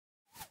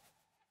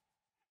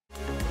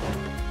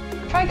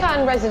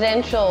Tricon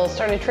Residential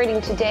started trading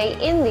today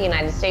in the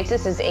United States.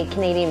 This is a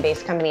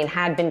Canadian-based company and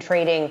had been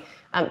trading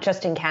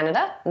just in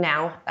Canada,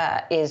 now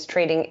is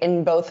trading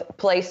in both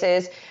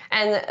places.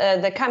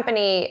 And the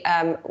company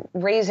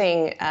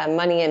raising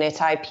money in its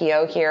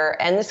IPO here.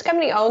 And this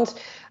company owns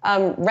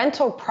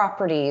rental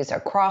properties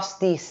across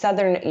the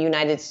southern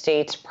United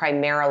States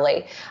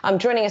primarily.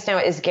 Joining us now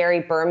is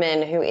Gary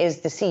Berman, who is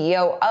the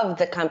CEO of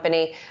the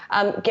company.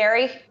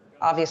 Gary,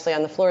 obviously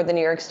on the floor of the New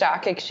York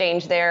Stock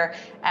Exchange there,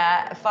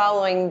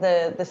 following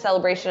the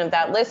celebration of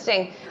that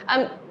listing.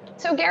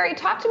 So Gary,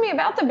 talk to me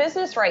about the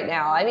business right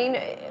now. I mean,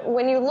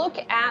 when you look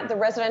at the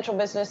residential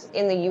business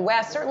in the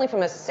US, certainly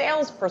from a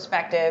sales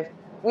perspective,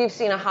 we've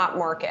seen a hot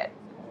market.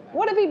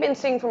 What have you been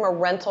seeing from a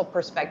rental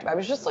perspective? I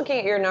was just looking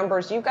at your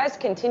numbers. You guys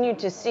continue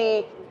to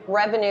see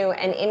revenue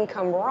and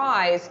income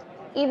rise,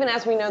 even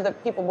as we know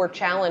that people were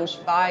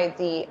challenged by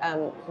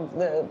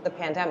the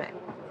pandemic.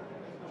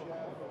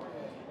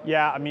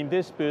 Yeah, I mean,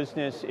 this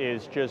business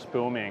is just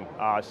booming.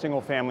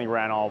 Single-family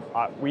rental.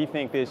 We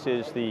think this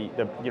is the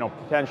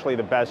potentially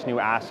the best new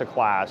asset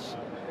class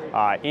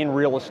in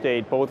real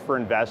estate, both for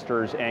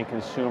investors and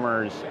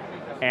consumers,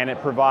 and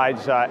it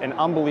provides an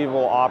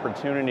unbelievable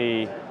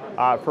opportunity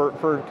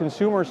for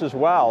consumers as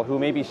well, who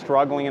may be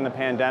struggling in the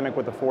pandemic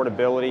with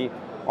affordability.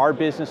 Our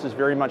business is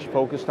very much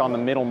focused on the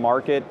middle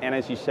market, and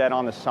as you said,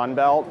 on the Sun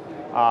Belt.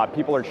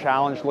 People are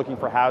challenged looking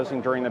for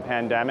housing during the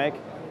pandemic.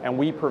 And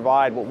we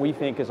provide what we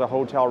think is a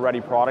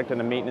hotel-ready product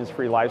and a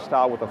maintenance-free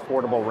lifestyle with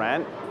affordable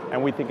rent.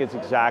 And we think it's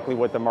exactly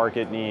what the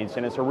market needs.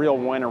 And it's a real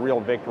win, a real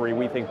victory,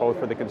 we think, both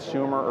for the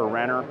consumer or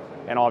renter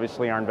and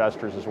obviously our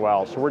investors as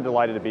well. So we're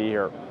delighted to be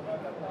here.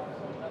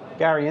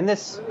 Gary, in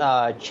this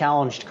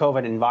challenged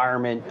COVID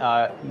environment,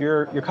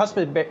 your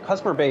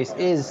customer base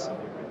is,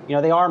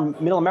 they are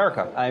middle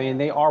America. I mean,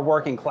 they are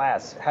working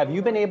class. Have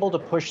you been able to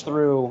push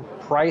through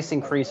price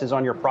increases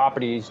on your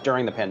properties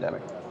during the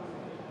pandemic?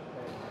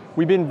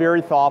 We've been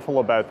very thoughtful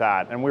about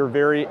that, and we're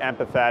very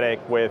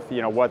empathetic with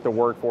what the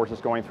workforce is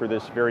going through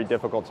this very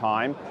difficult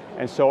time.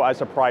 And so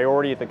as a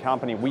priority at the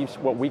company, we've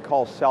what we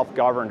call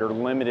self-governed or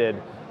limited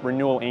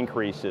renewal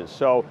increases.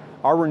 So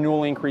our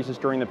renewal increases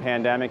during the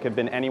pandemic have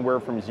been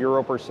anywhere from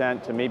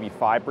 0% to maybe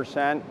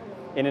 5%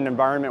 in an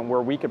environment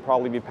where we could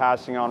probably be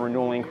passing on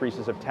renewal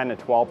increases of 10 to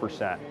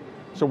 12%.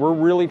 So we're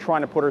really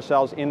trying to put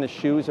ourselves in the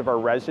shoes of our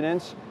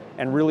residents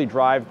and really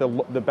drive the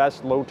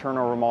best low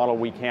turnover model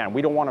we can.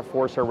 We don't want to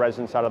force our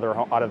residents out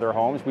of their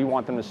homes. We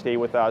want them to stay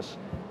with us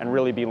and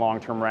really be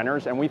long-term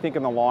renters. And we think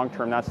in the long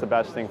term, that's the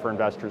best thing for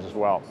investors as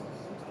well.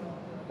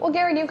 Well,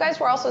 Gary, you guys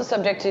were also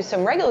subject to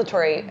some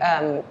regulatory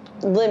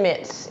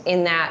limits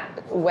in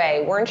that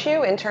way, weren't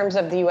you? In terms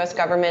of the U.S.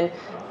 government,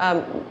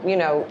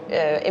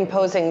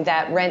 imposing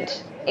that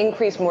rent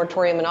increase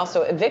moratorium and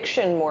also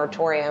eviction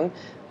moratorium.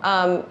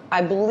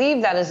 I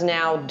believe that is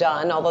now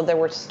done, although there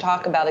was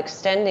talk about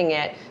extending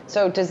it.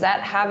 So does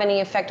that have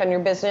any effect on your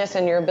business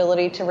and your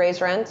ability to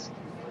raise rents?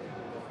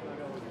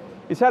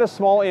 It's had a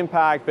small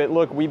impact, but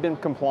look, we've been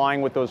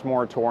complying with those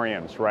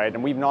moratoriums, right?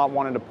 And we've not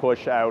wanted to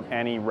push out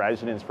any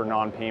residents for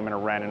non-payment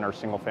of rent in our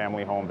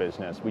single-family home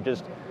business.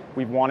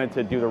 We've wanted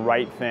to do the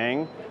right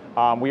thing.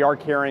 We are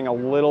carrying a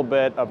little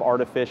bit of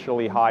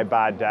artificially high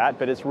bad debt,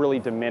 but it's really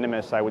de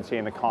minimis, I would say,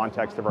 in the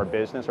context of our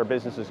business. Our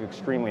business is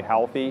extremely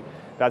healthy.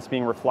 That's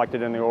being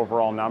reflected in the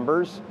overall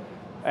numbers.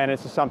 And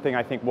it's something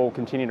I think we'll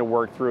continue to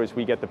work through as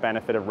we get the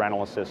benefit of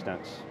rental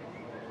assistance.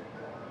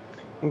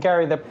 And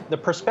Gary, the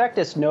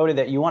prospectus noted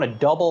that you want to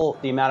double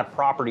the amount of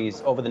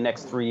properties over the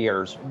next 3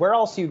 years. Where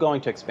else are you going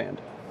to expand?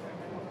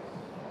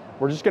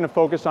 We're just going to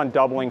focus on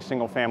doubling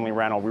single-family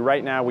rental.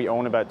 Right now we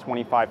own about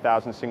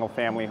 25,000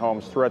 single-family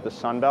homes throughout the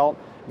Sun Belt.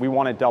 We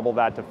want to double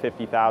that to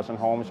 50,000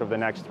 homes over the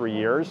next 3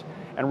 years.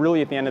 And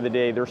really, at the end of the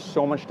day, there's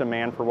so much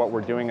demand for what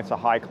we're doing. It's a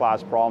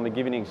high-class problem. To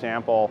give you an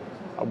example,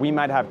 we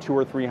might have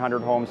 200 or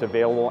 300 homes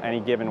available any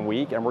given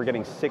week, and we're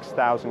getting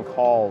 6,000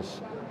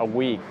 calls a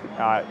week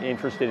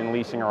interested in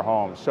leasing our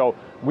homes. So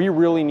we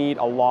really need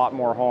a lot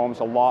more homes,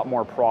 a lot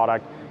more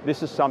product.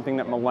 This is something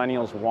that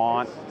millennials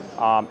want.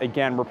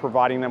 Again, we're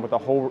providing them with a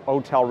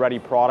hotel-ready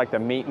product, a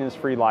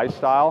maintenance-free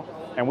lifestyle,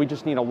 and we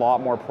just need a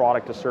lot more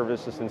product to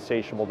service this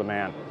insatiable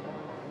demand.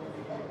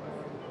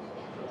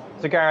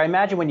 So Gary, I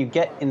imagine when you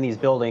get in these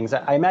buildings,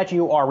 I imagine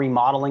you are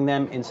remodeling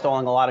them,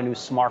 installing a lot of new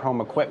smart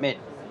home equipment.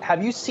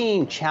 Have you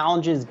seen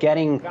challenges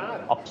getting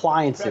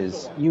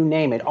appliances, you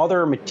name it,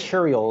 other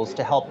materials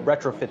to help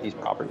retrofit these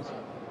properties?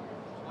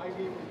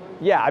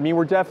 Yeah, I mean,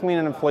 we're definitely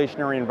in an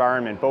inflationary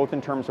environment, both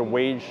in terms of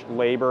wage,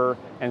 labor,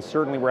 and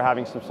certainly we're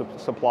having some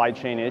supply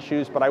chain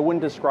issues, but I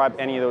wouldn't describe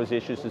any of those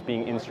issues as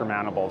being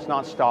insurmountable. It's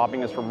not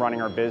stopping us from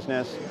running our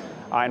business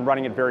and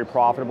running it very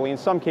profitably. In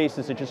some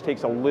cases, it just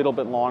takes a little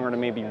bit longer to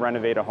maybe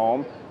renovate a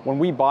home. When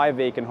we buy a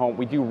vacant home,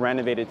 we do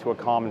renovate it to a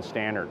common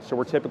standard. So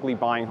we're typically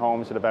buying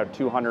homes at about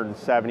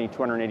 $270,000,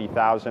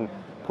 $280,000,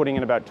 putting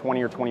in about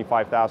 $20,000 or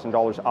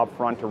 $25,000 up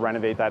front to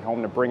renovate that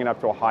home to bring it up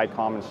to a high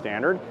common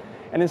standard.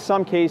 And in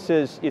some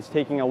cases, it's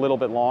taking a little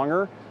bit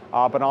longer,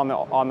 but on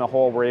the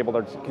whole, we're able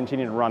to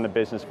continue to run the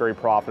business very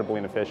profitably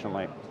and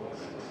efficiently.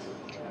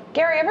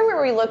 Gary,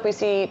 everywhere we look, we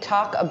see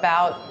talk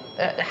about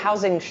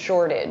housing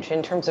shortage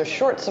in terms of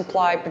short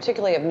supply,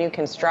 particularly of new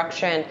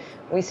construction.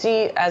 We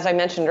see, as I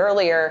mentioned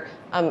earlier,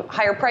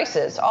 higher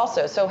prices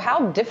also. So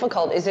how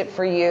difficult is it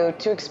for you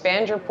to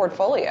expand your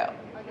portfolio?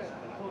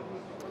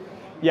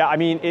 Yeah, I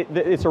mean,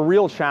 it's a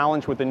real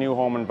challenge with the new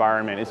home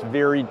environment. It's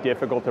very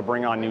difficult to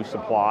bring on new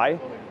supply,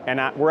 and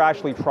we're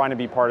actually trying to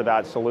be part of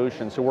that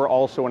solution. So we're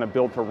also in a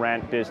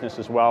build-to-rent business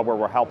as well, where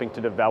we're helping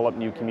to develop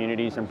new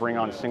communities and bring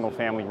on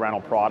single-family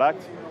rental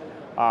product.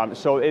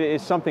 So it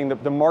is something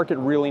that the market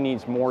really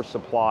needs more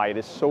supply. It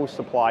is so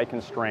supply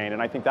constrained,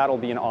 and I think that'll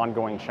be an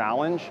ongoing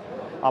challenge.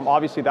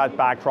 Obviously, that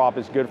backdrop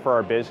is good for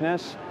our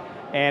business.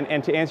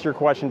 And to answer your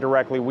question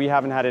directly, we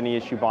haven't had any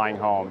issue buying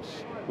homes.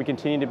 We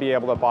continue to be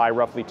able to buy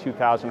roughly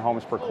 2,000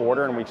 homes per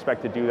quarter, and we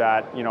expect to do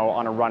that,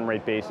 on a run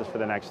rate basis for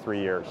the next 3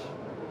 years.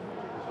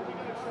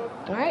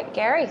 All right,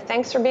 Gary,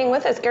 thanks for being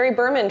with us. Gary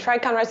Berman,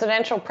 Tricon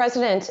Residential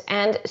President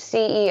and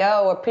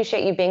CEO.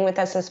 Appreciate you being with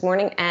us this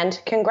morning,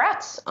 and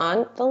congrats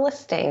on the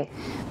listing.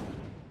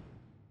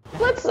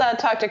 Let's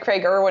talk to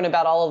Craig Irwin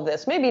about all of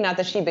this. Maybe not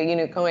the Shiba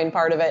Inu coin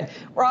part of it.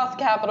 Roth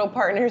Capital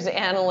Partners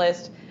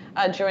analyst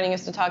joining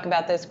us to talk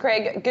about this.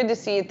 Craig, good to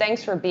see you.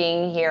 Thanks for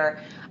being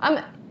here.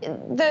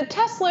 The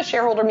Tesla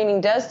shareholder meeting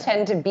does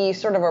tend to be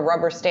sort of a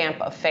rubber stamp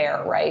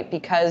affair, right?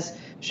 Because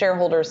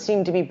shareholders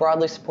seem to be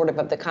broadly supportive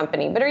of the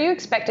company. But are you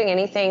expecting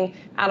anything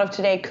out of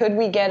today? Could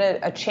we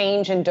get a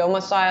change in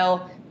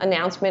domicile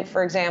announcement,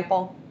 for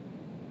example?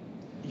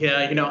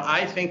 Yeah,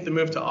 I think the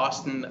move to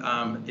Austin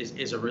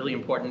is a really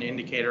important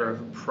indicator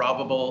of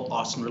probable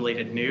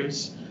Austin-related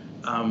news.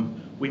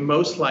 We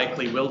most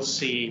likely will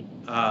see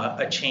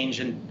a change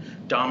in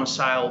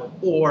domicile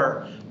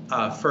or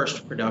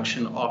first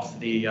production off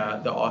the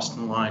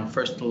Austin line,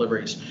 first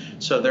deliveries.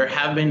 So there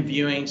have been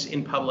viewings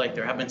in public.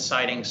 There have been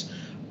sightings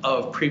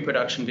of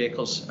pre-production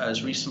vehicles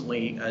as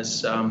recently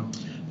as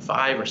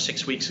 5 or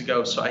 6 weeks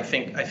ago. So I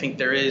think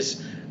there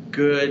is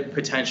good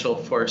potential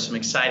for some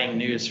exciting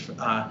news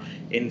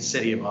in the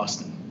city of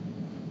Austin.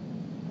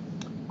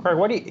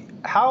 Craig,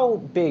 how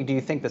big do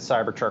you think the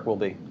Cybertruck will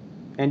be?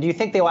 And do you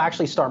think they'll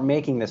actually start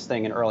making this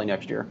thing in early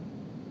next year?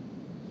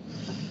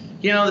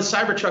 The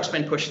Cybertruck's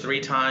been pushed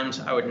 3 times.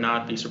 I would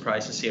not be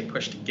surprised to see it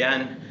pushed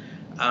again.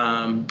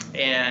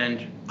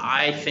 And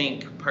I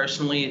think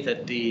personally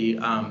that the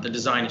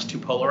design is too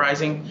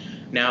polarizing.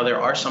 Now, there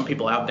are some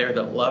people out there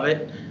that love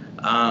it.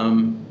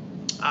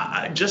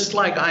 Just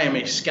like I am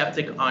a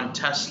skeptic on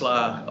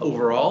Tesla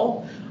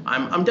overall,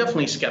 I'm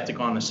definitely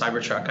skeptical on the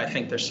Cybertruck. I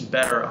think there's some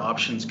better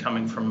options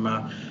coming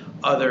from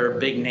other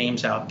big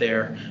names out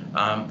there,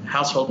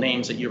 household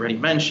names that you already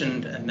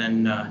mentioned, and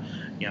then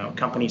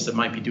companies that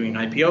might be doing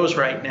IPOs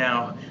right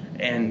now,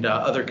 and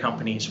other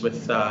companies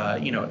with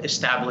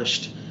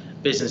established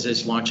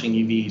businesses launching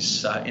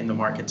EVs in the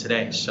market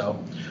today.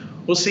 So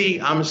we'll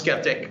see. I'm a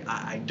skeptic.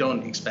 I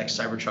don't expect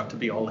Cybertruck to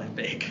be all that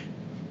big.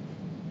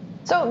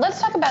 So let's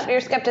talk about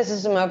your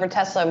skepticism over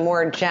Tesla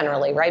more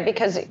generally, right?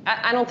 Because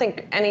I don't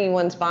think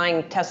anyone's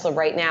buying Tesla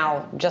right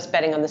now just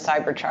betting on the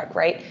Cybertruck,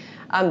 right?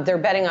 They're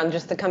betting on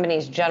just the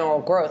company's general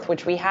growth,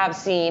 which we have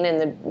seen,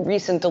 and the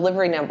recent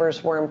delivery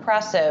numbers were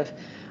impressive.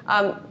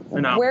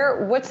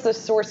 What's the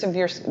source of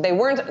your? They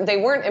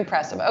weren't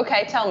impressive.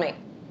 Okay, tell me.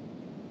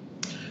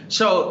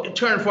 So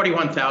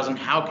 241,000.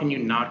 How can you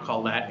not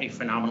call that a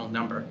phenomenal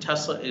number?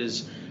 Tesla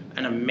is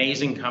an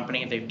amazing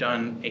company. They've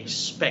done a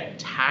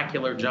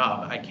spectacular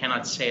job. I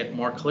cannot say it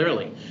more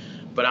clearly.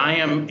 But I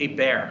am a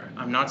bear.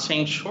 I'm not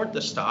saying short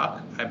the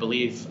stock. I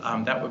believe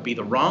that would be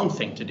the wrong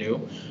thing to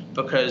do,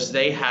 because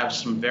they have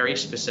some very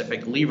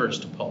specific levers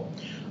to pull.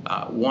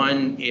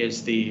 One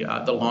is the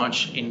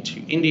launch into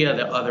India.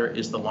 The other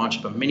is the launch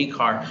of a mini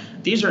car.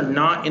 These are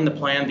not in the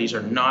plan. These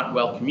are not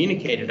well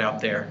communicated out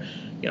there.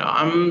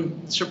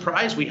 I'm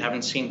surprised we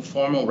haven't seen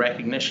formal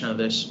recognition of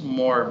this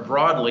more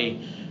broadly,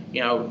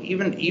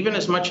 even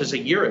as much as a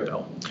year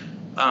ago.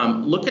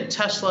 Look at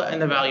Tesla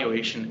and the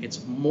valuation.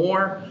 It's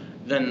more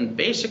than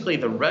basically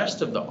the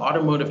rest of the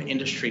automotive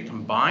industry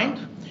combined.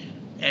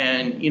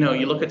 And,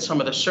 you look at some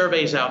of the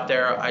surveys out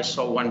there. I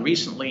saw one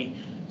recently.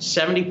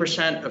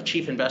 70% of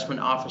chief investment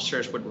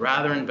officers would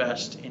rather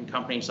invest in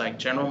companies like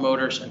General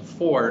Motors and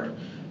Ford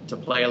to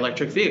play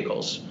electric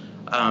vehicles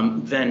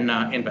than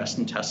invest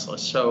in Tesla.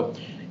 So,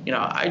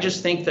 I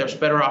just think there's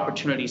better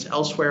opportunities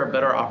elsewhere,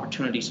 better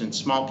opportunities in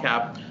small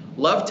cap.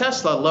 Love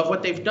Tesla, love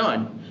what they've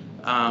done,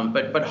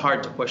 but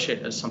hard to push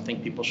it as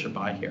something people should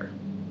buy here.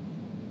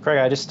 Craig,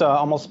 I just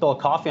almost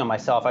spilled coffee on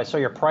myself. I saw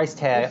your price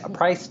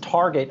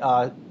target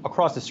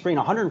across the screen,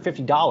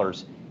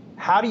 $150.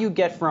 How do you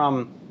get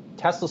from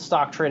Tesla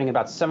stock trading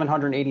about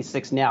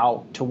 786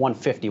 now to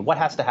 150? What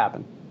has to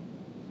happen?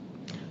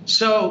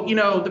 So,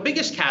 the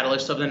biggest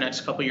catalyst of the next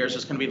couple of years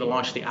is going to be the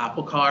launch of the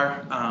Apple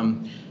car.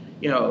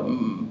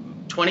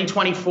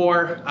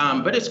 2024,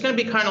 but it's going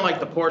to be kind of like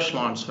the Porsche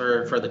launch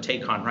for the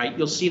Taycan, right?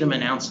 You'll see them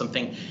announce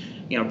something,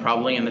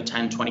 probably in the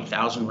 10,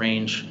 20,000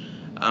 range,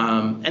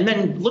 and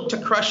then look to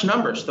crush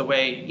numbers the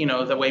way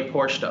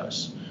Porsche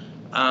does.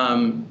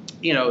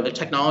 the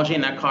technology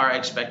in that car I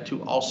expect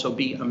to also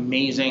be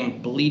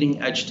amazing,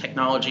 bleeding edge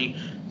technology,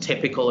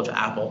 typical of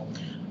Apple.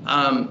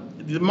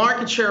 The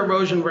market share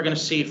erosion we're going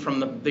to see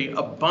from the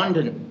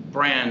abundant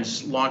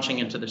brands launching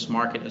into this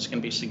market is going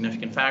to be a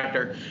significant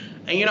factor.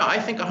 And, I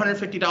think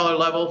 $150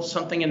 level,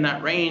 something in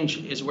that range,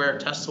 is where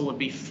Tesla would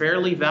be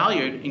fairly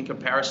valued in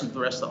comparison to the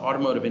rest of the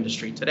automotive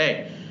industry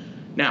today.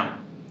 Now,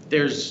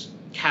 there's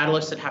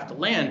catalysts that have to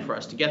land for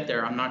us to get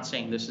there. I'm not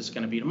saying this is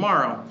going to be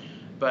tomorrow,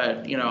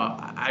 but,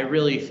 I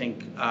really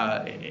think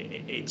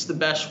it's the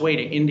best way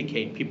to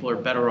indicate people are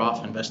better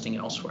off investing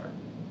elsewhere.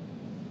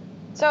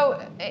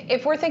 So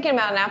if we're thinking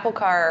about an Apple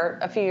car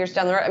a few years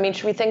down the road, I mean,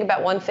 should we think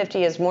about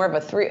 150 as more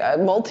of a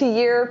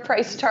multi-year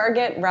price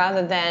target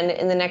rather than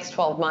in the next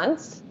 12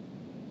 months?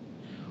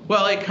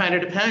 Well, it kind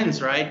of depends,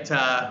 right?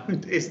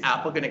 Is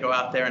Apple going to go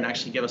out there and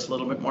actually give us a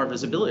little bit more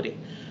visibility?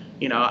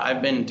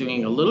 I've been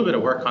doing a little bit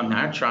of work on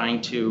that,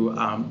 trying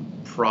to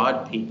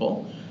prod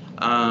people,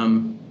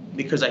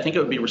 because I think it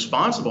would be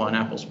responsible on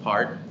Apple's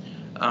part,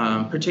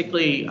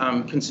 particularly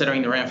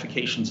considering the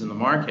ramifications in the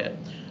market.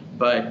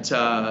 But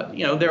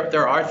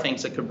there are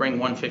things that could bring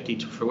 150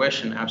 to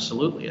fruition,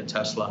 absolutely, at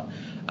Tesla.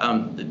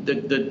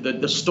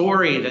 The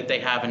story that they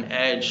have an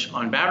edge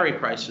on battery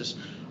prices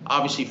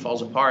obviously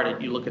falls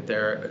apart. You look at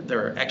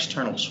their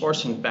external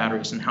sourcing of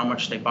batteries and how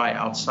much they buy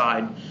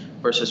outside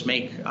versus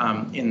make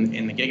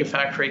in the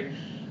Gigafactory.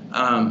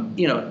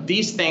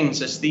 These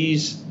things, as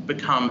these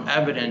become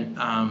evident,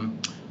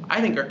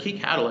 I think are key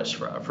catalysts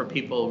for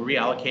people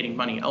reallocating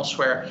money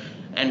elsewhere.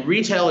 And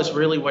retail is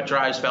really what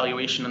drives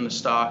valuation in the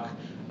stock.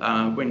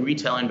 When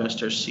retail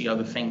investors see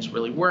other things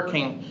really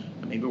working,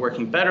 maybe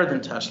working better than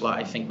Tesla,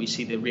 I think we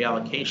see the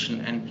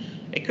reallocation, and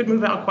it could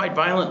move out quite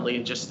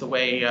violently, just the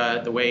way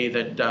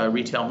that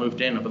retail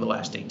moved in over the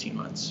last 18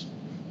 months.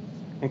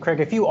 And Craig,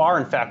 if you are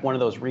in fact one of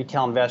those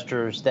retail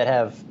investors that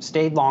have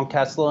stayed long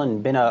Tesla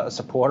and been a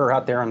supporter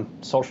out there on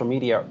social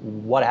media,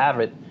 what have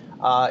it,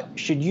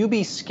 should you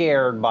be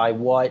scared by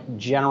what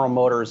General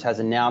Motors has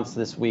announced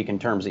this week in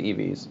terms of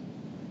EVs?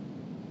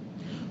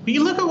 But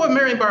you look at what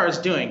Mary Barra is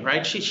doing,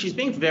 right? She's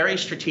being very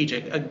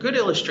strategic. A good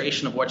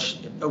illustration of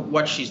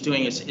what she's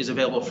doing is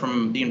available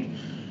from the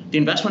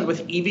investment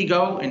with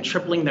EVgo and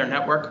tripling their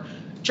network.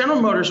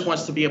 General Motors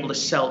wants to be able to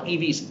sell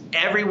EVs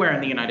everywhere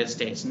in the United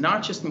States,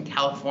 not just in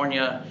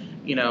California,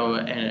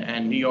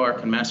 and New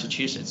York and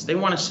Massachusetts. They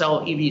want to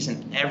sell EVs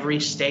in every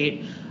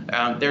state.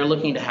 They're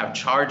looking to have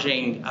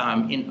charging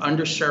in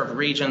underserved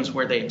regions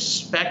where they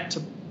expect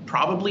to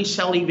probably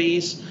sell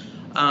EVs.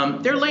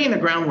 They're laying the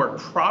groundwork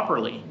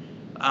properly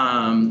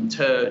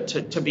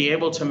to be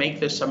able to make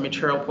this a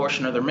material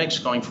portion of their mix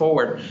going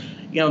forward.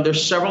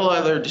 There's several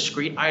other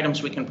discrete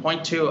items we can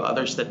point to,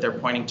 others that they're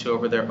pointing to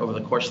over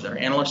the course of their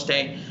analyst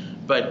day.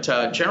 But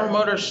General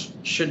Motors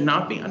should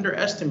not be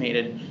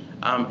underestimated.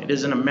 It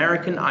is an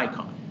American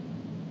icon.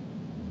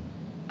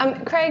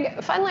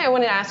 Craig, finally, I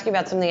wanted to ask you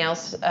about something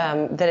else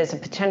that is a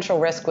potential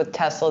risk with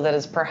Tesla that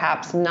is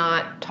perhaps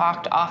not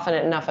talked often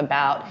enough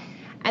about.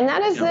 And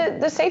that is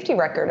the safety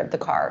record of the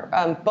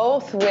car,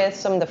 both with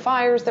some of the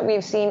fires that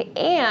we've seen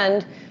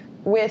and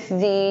with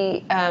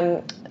the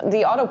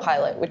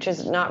autopilot, which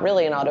is not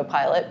really an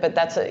autopilot, but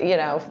that's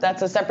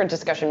a separate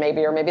discussion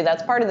maybe, or maybe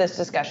that's part of this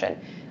discussion.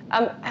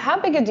 How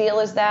big a deal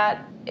is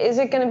that? Is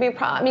it going to be a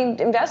problem? I mean,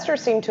 investors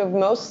seem to have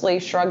mostly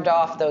shrugged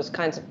off those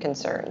kinds of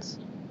concerns.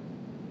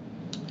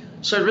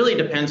 So it really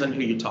depends on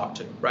who you talk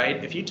to,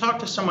 right? If you talk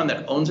to someone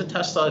that owns a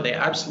Tesla, they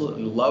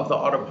absolutely love the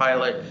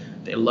autopilot.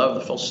 They love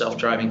the full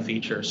self-driving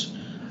features.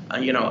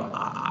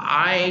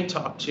 I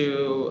talk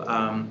to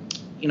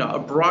a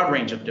broad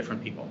range of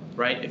different people,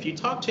 right? If you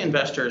talk to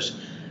investors,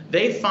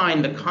 they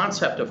find the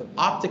concept of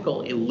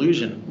optical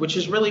illusion, which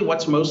is really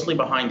what's mostly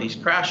behind these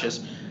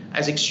crashes,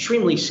 as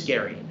extremely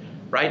scary,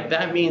 right?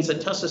 That means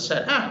that Tesla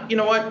said, you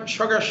know what,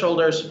 shrug our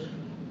shoulders,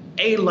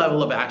 a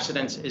level of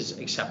accidents is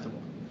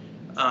acceptable.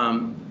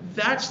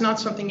 That's not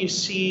something you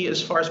see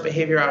as far as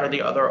behavior out of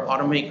the other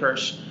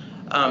automakers.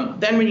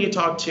 Then when you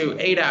talk to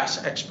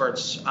ADAS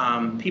experts,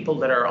 people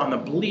that are on the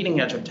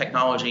bleeding edge of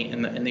technology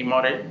in the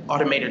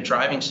automated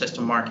driving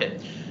system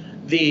market,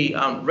 the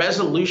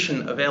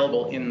resolution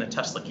available in the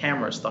Tesla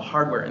cameras, the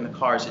hardware in the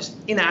cars, is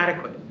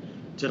inadequate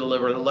to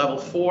deliver the level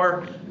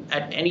 4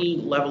 at any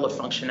level of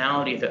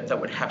functionality that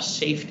would have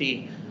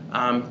safety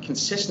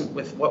consistent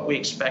with what we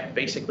expect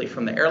basically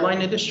from the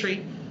airline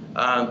industry,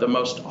 the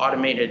most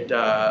automated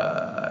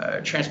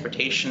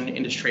transportation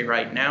industry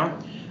right now.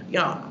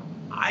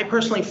 I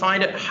personally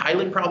find it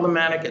highly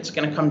problematic. It's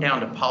going to come down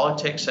to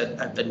politics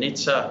at the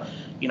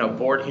NHTSA,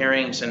 board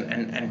hearings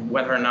and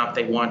whether or not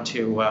they want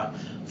to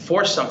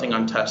force something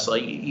on Tesla.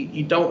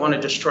 You don't want to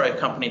destroy a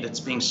company that's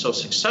being so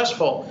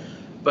successful,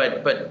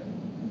 but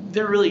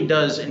there really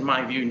does, in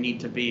my view, need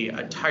to be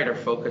a tighter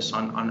focus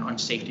on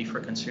safety for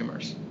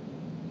consumers.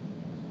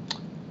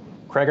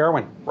 Craig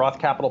Irwin, Roth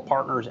Capital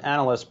Partners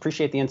analyst.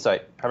 Appreciate the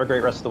insight. Have a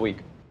great rest of the week.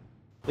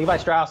 Levi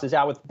Strauss is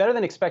out with better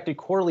than expected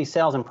quarterly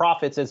sales and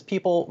profits as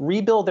people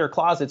rebuild their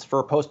closets for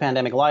a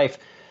post-pandemic life.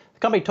 The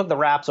company took the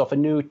wraps off a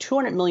new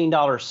 $200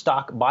 million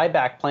stock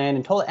buyback plan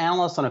and told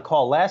analysts on a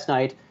call last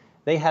night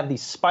they have the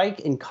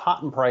spike in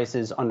cotton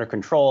prices under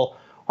control.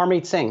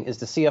 Harmit Singh is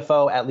the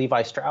CFO at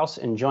Levi Strauss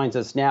and joins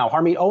us now.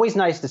 Harmit, always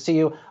nice to see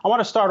you. I want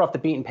to start off the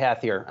beaten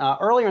path here.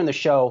 Earlier in the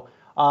show,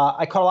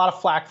 I caught a lot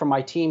of flack from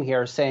my team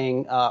here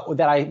saying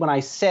that when I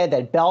said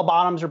that bell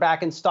bottoms are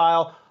back in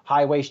style,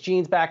 high waist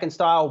jeans back in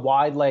style,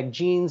 wide leg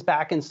jeans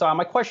back in style.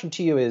 My question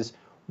to you is,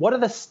 what are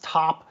the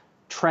top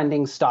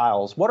trending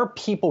styles? What are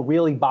people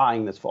really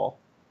buying this fall?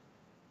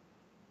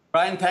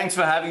 Brian, thanks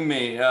for having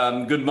me.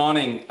 Good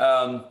morning.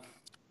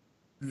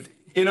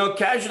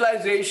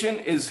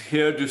 Casualization is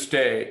here to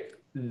stay.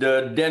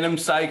 The denim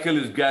cycle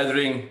is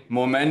gathering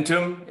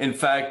momentum. In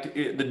fact,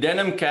 the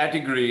denim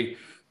category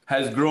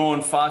has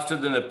grown faster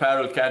than the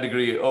apparel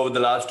category over the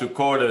last 2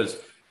 quarters.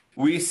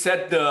 We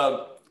set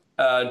the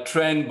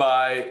trend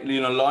by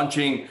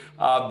launching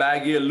our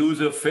baggier,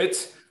 looser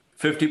fits.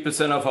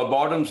 50% of our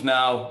bottoms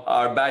now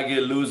are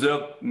baggier,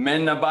 looser.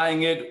 Men are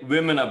buying it,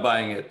 women are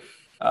buying it.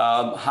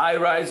 High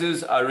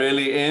rises are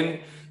really in.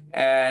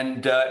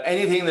 And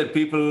anything that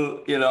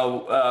people,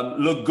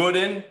 look good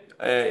in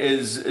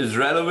is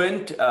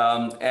relevant.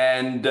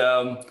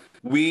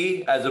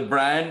 We, as a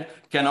brand,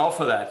 can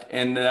offer that.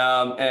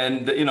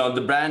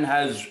 The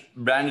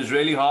brand is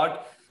really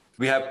hot.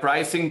 We have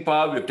pricing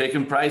power. We've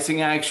taken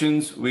pricing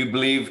actions. We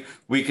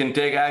believe we can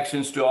take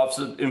actions to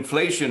offset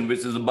inflation,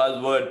 which is a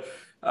buzzword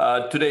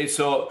today.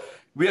 So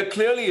we are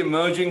clearly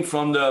emerging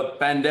from the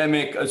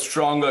pandemic a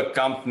stronger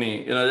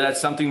company.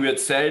 That's something we had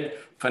said.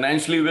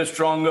 Financially, we're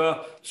stronger.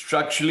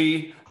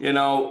 Structurally,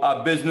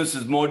 our business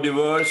is more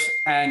diverse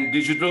and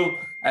digital,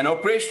 and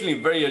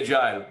operationally very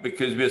agile,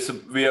 because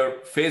we are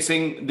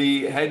facing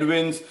the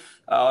headwinds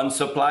on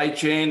supply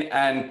chain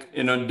and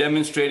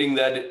demonstrating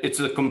that it's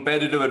a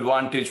competitive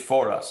advantage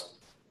for us.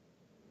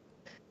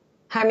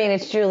 I mean,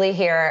 it's Julie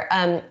here.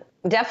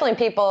 Definitely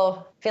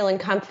people feeling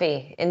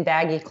comfy in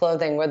baggy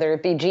clothing, whether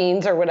it be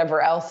jeans or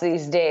whatever else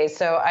these days.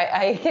 So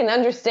I can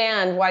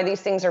understand why these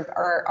things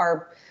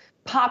are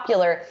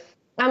popular.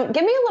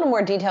 Give me a little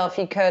more detail, if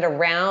you could,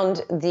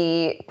 around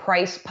the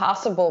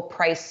possible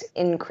price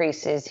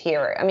increases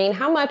here. I mean,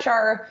 how much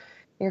are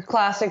your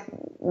classic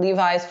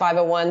Levi's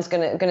 501s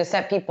going to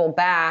set people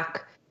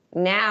back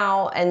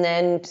now and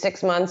then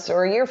 6 months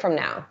or a year from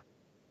now?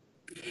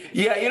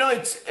 Yeah,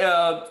 it's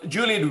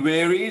Julie, it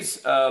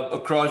varies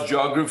across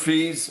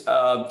geographies.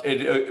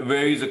 It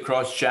varies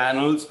across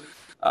channels.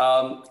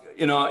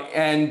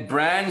 And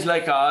brands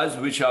like ours,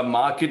 which are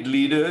market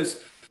leaders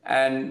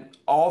and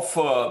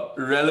offer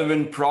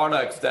relevant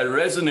products that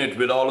resonate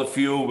with all of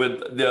you,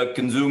 with the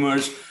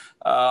consumers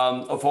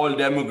of all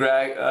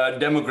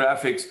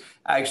demographics,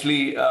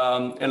 actually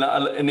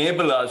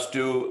enable us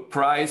to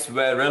price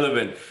where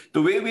relevant.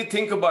 The way we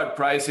think about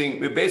pricing,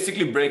 we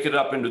basically break it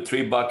up into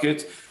 3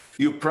 buckets.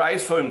 You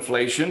price for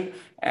inflation,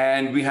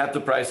 and we have the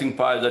pricing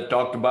power that I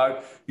talked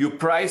about. You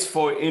price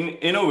for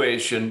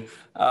innovation,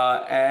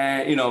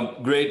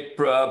 and great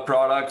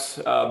products,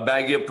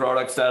 baggier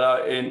products that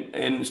are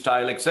in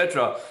style,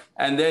 etc.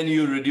 And then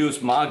you reduce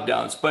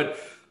markdowns. But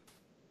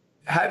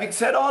having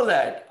said all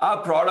that, our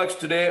products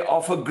today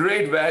offer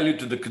great value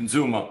to the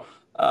consumer.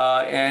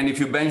 And if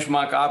you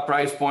benchmark our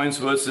price points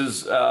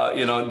versus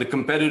the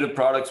competitive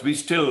products, we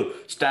still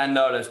stand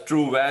out as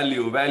true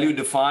value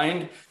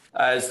defined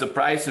as the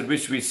price at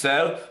which we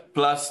sell,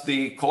 plus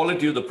the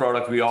quality of the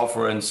product we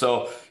offer. And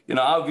so,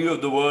 our view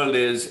of the world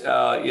is,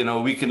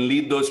 we can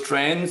lead those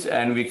trends,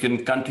 and we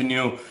can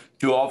continue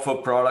to offer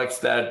products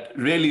that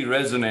really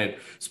resonate,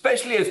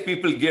 especially as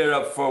people gear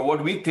up for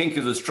what we think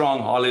is a strong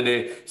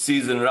holiday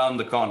season around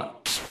the corner.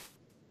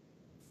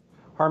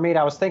 Harmit,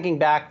 I was thinking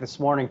back this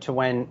morning to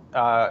when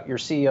your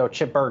CEO,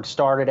 Chip Bergh,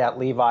 started at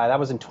Levi. That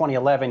was in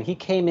 2011. He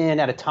came in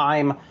at a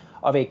time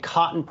of a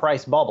cotton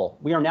price bubble.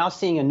 We are now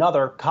seeing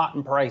another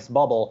cotton price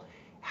bubble.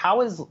 How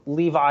is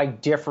Levi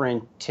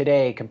different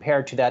today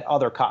compared to that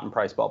other cotton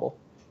price bubble?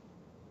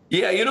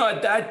 Yeah,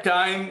 at that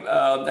time,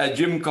 as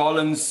Jim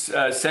Collins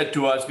said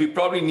to us, we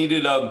probably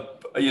needed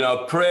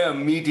a prayer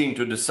meeting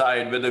to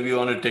decide whether we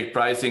want to take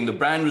pricing. The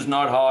brand was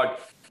not hot.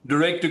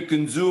 Direct to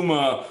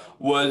consumer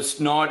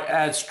was not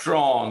as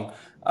strong.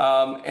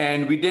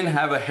 And we didn't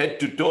have a head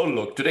to toe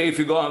look. Today, if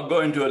you go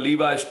into a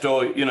Levi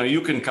store,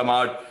 you can come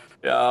out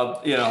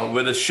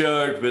with a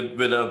shirt,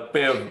 with a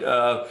pair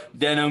of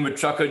denim, with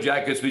trucker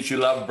jackets, which you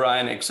love,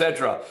 Brian,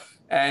 etc.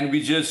 And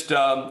we just,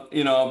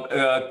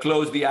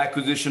 closed the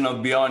acquisition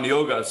of Beyond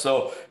Yoga.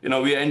 So,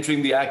 we're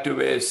entering the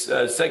activewear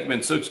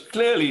segment. So it's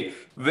clearly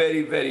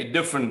very, very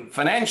different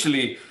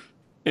financially.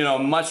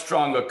 Much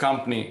stronger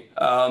company.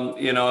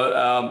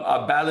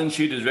 Our balance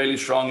sheet is really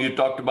strong. You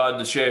talked about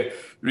the share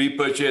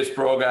repurchase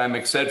program,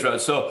 etc.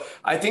 So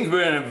I think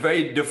we're in a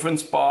very different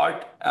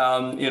spot.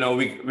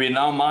 We're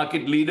now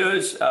market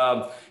leaders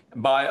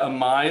by a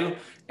mile,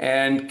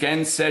 and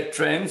can set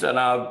trends, and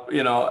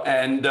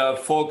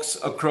folks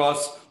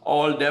across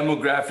all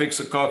demographics,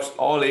 across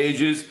all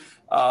ages,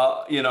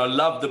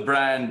 love the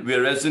brand.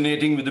 We're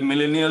resonating with the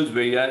millennials.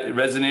 We're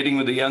resonating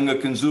with the younger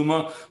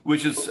consumer,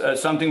 which is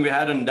something we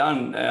hadn't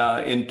done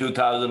in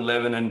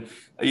 2011 and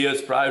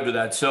years prior to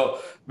that. So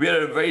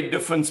we're at a very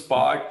different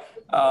spot.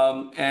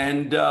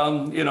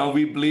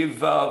 We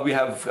believe we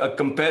have a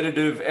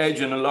competitive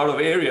edge in a lot of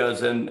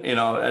areas, and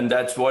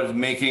that's what is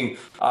making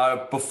our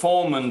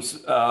performance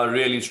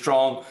really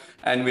strong.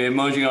 And we're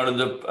emerging out of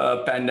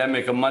the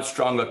pandemic a much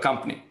stronger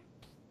company.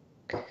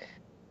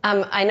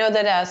 I know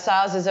that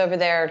Saz is over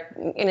there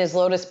in his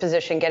lotus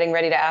position getting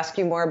ready to ask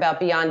you more about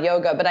Beyond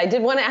Yoga, but I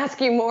did want to ask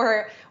you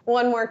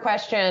one more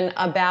question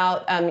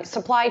about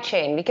supply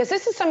chain, because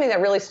this is something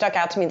that really stuck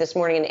out to me this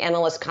morning in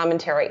analyst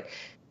commentary,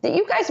 that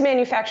you guys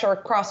manufacture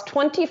across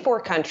 24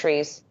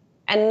 countries,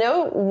 and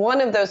no one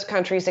of those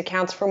countries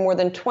accounts for more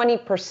than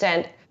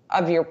 20%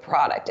 of your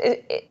product.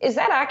 Is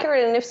that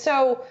accurate? And if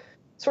so,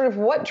 sort of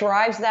what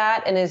drives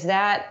that? And is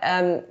that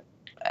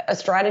a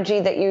strategy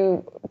that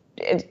you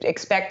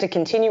expect to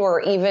continue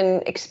or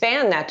even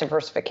expand that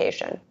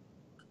diversification?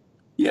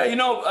 Yeah,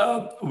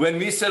 when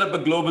we set up a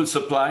global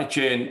supply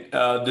chain,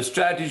 the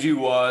strategy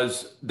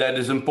was that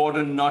it's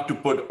important not to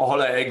put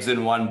all our eggs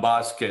in one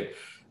basket.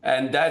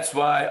 And that's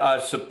why our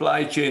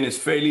supply chain is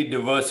fairly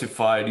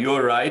diversified.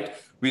 You're right.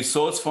 We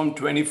source from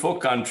 24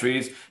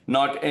 countries.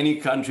 Not any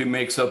country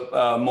makes up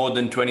more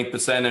than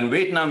 20%. And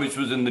Vietnam, which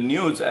was in the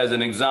news as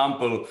an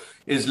example,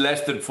 is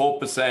less than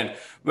 4%.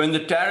 When the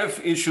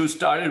tariff issue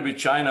started with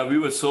China, we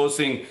were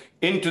sourcing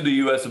into the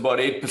US about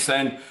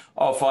 8%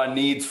 of our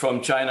needs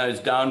from China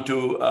is down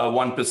to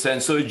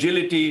 1%. So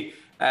agility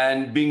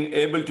and being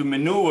able to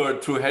maneuver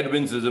through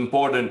headwinds is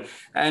important.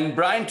 And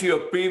Brian, to your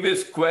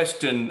previous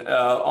question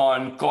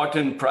on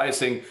cotton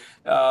pricing,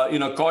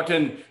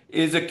 cotton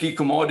is a key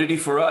commodity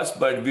for us,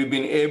 but we've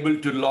been able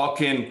to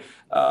lock in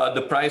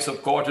the price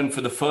of cotton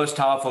for the first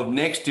half of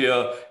next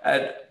year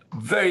at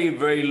very,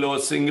 very low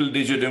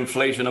single-digit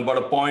inflation, about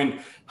a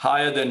point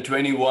higher than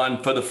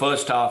 21 for the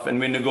first half, and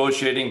we're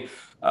negotiating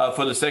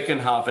for the second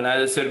half. And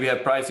as I said, we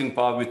have pricing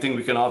power. We think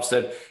we can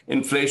offset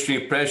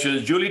inflationary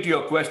pressures. Julie, to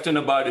your question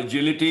about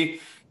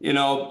agility,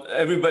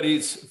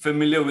 everybody's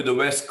familiar with the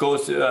West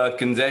Coast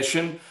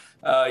concession.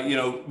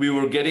 We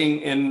were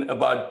getting in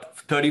about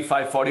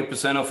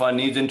 35-40% of our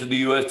needs into the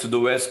US to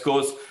the West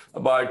Coast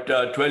about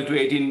 12 to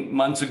 18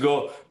 months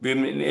ago. We've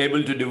been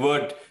able to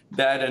divert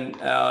that and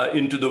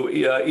into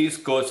the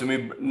East Coast, and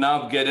we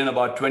now get in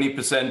about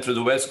 20% to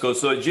the West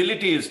Coast. So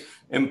agility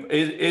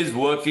is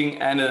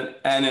working and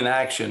in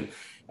action.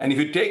 And if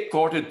you take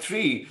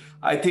Q3,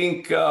 I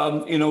think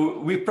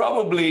we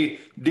probably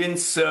didn't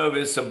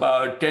service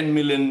about $10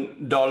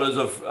 million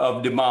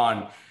of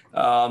demand.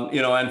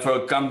 And for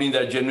a company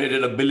that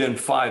generated $1.5 billion,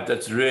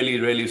 that's really,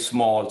 really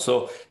small.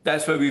 So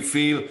that's where we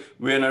feel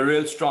we're in a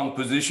real strong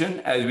position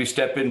as we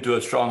step into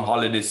a strong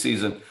holiday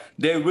season.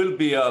 There will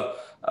be a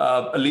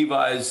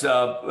Levi's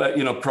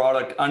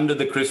product under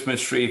the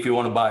Christmas tree if you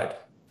want to buy it.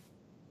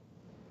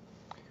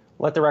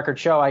 Let the record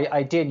show,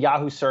 I did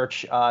Yahoo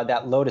search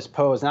that lotus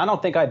pose, and I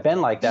don't think I've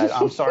been like that.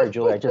 I'm sorry,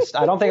 Julie. I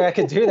don't think I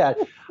could do that.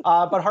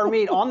 But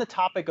Harmit, on the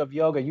topic of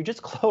yoga, you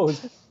just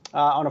closed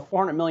on a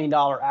 $400 million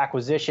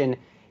acquisition.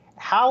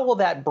 How will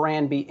that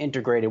brand be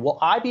integrated? Will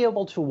I be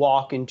able to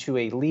walk into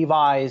a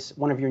Levi's,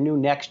 one of your new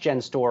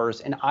next-gen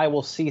stores, and I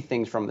will see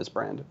things from this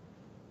brand?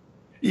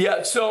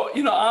 Yeah, so,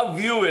 our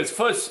view is,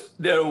 first,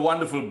 they're a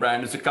wonderful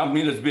brand. It's a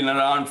company that's been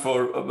around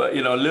for,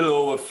 a little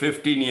over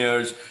 15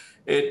 years.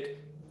 It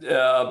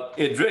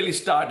really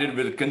started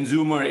with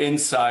consumer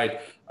insight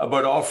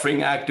about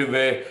offering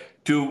activewear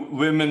to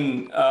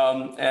women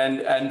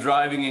and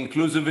driving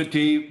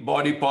inclusivity,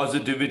 body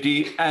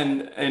positivity,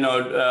 and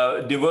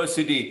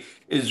diversity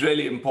is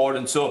really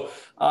important. So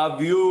our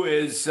view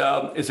is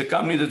it's a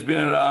company that's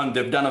been around.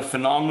 They've done a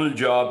phenomenal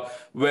job.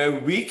 Where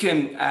we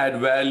can add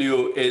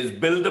value is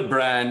build a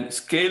brand,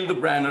 scale the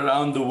brand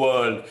around the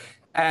world,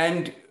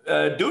 and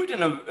do it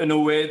in a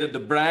way that the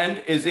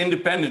brand is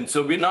independent.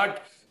 So we're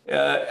not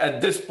at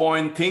this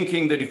point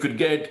thinking that you could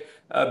get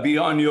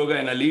Beyond Yoga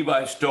in a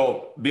Levi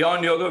store.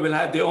 Beyond Yoga will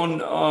have their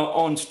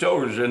own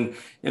stores. And,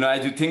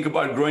 as you think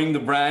about growing the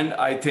brand,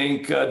 I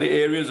think the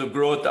areas of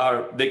growth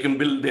are they can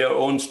build their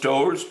own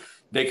stores.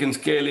 They can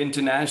scale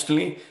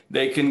internationally.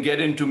 They can get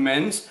into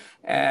men's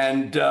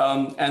and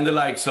the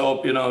like.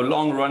 So,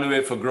 long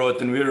runway for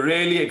growth. And we're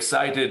really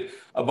excited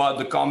about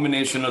the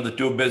combination of the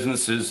two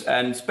businesses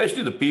and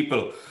especially the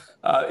people.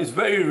 It's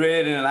very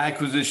rare in an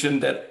acquisition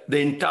that the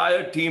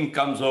entire team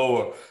comes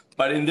over.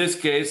 But in this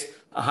case,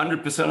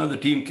 100% of the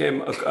team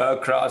came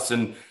across,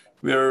 and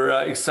we're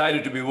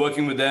excited to be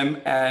working with them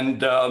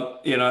and,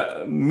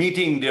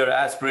 meeting their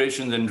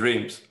aspirations and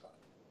dreams.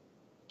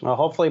 Well,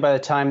 hopefully by the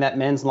time that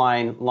men's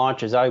line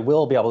launches, I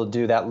will be able to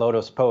do that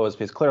lotus pose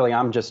because clearly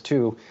I'm just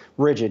too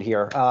rigid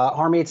here.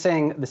 Harmit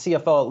Singh, the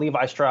CFO at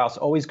Levi Strauss,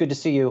 always good to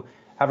see you.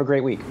 Have a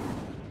great week.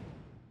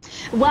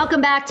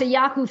 Welcome back to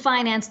Yahoo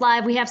Finance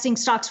Live. We have seen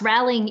stocks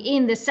rallying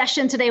in this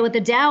session today with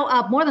the Dow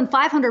up more than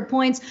 500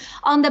 points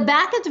on the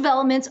back of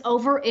developments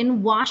over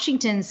in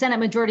Washington. Senate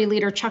Majority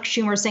Leader Chuck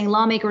Schumer saying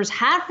lawmakers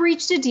have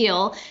reached a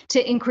deal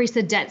to increase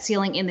the debt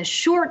ceiling in the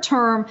short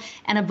term,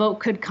 and a vote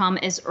could come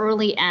as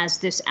early as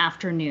this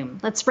afternoon.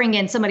 Let's bring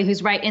in somebody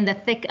who's right in the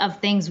thick of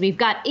things. We've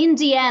got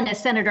Indiana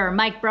Senator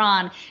Mike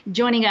Braun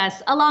joining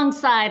us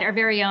alongside our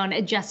very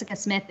own Jessica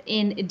Smith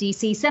in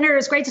D.C. Senator,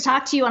 it's great to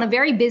talk to you on a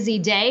very busy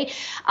day.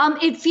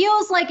 It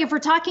feels like if we're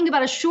talking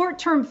about a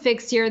short-term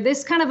fix here,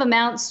 this kind of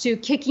amounts to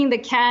kicking the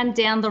can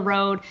down the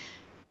road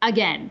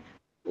again.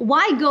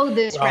 Why go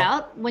this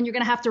route when you're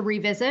going to have to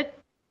revisit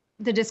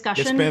the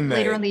discussion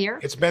later in the year?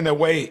 It's been the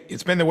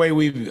way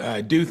we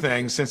do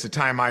things since the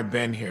time I've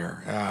been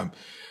here.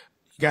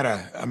 You got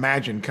to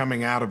imagine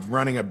coming out of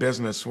running a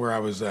business where I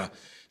was a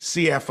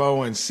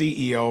CFO and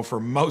CEO for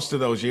most of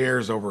those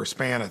years over a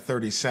span of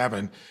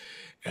 37.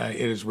 It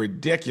is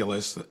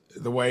ridiculous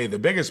the way the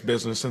biggest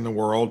business in the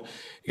world,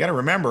 you got to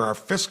remember our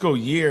fiscal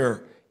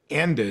year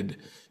ended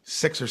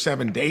 6 or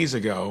 7 days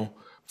ago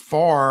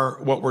for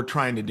what we're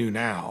trying to do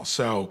now.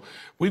 So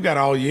we've got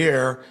all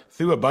year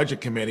through a budget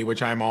committee,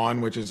 which I'm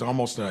on, which is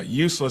almost a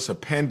useless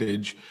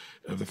appendage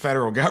of the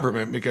federal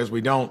government because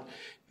we don't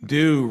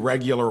do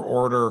regular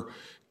order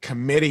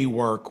committee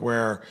work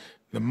where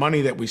the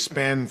money that we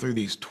spend through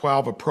these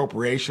 12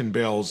 appropriation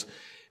bills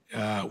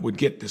would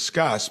get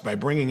discussed by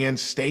bringing in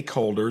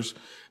stakeholders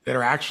that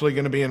are actually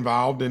going to be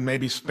involved in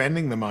maybe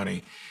spending the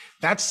money.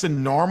 That's the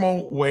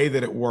normal way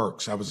that it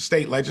works. I was a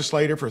state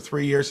legislator for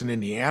 3 years in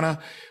Indiana.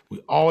 We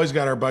always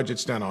got our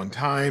budgets done on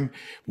time.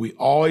 We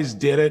always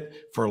did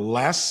it for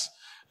less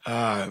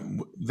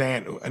in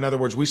other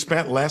words, we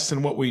spent less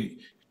than what we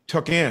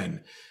took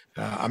in.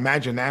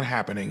 Imagine that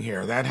happening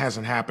here. That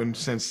hasn't happened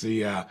since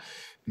the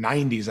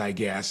 90s, I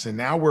guess. And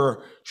now we're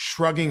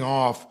shrugging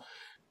off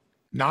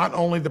not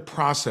only the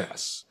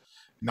process,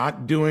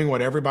 not doing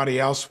what everybody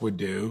else would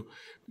do.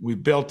 We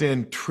built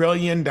in $1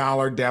 trillion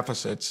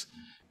deficits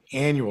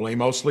annually,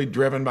 mostly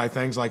driven by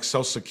things like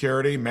Social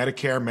Security,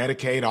 Medicare,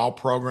 Medicaid, all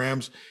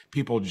programs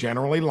people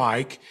generally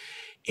like.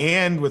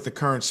 And with the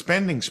current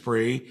spending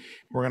spree,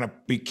 we're going to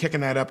be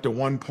kicking that up to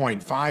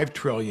 1.5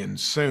 trillion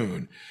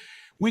soon.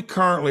 We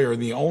currently are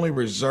the only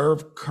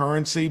reserve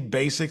currency,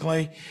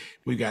 basically.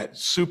 We've got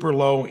super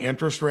low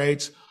interest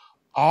rates.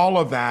 All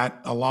of that,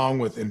 along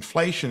with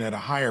inflation at a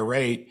higher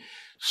rate,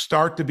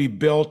 start to be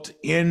built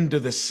into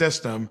the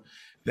system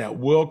that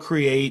will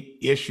create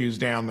issues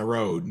down the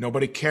road.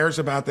 Nobody cares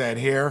about that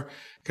here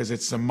because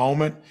it's the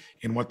moment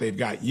in what they've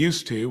got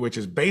used to, which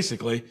is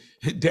basically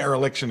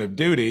dereliction of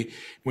duty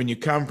when you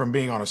come from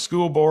being on a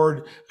school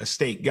board, a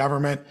state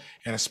government,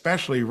 and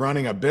especially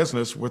running a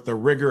business with the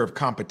rigor of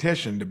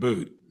competition to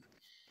boot.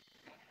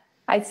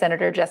 Hi,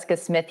 Senator Jessica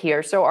Smith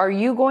here. So are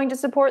you going to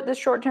support this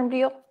short-term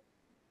deal?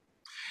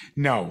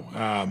 No,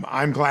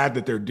 I'm glad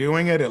that they're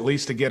doing it, at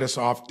least to get us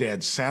off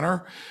dead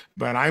center.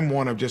 But I'm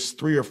one of just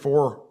 3 or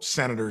 4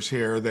 senators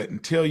here that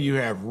until you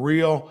have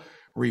real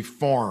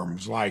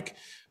reforms like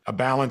a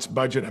balanced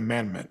budget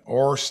amendment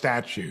or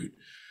statute,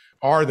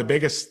 or the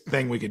biggest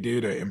thing we could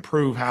do to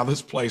improve how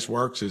this place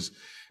works is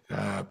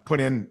put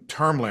in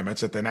term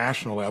limits at the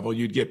national level.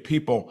 You'd get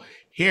people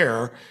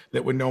here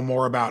that would know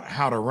more about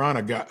how to run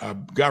a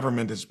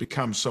government that's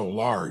become so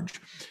large.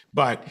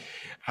 But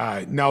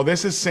no,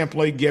 this is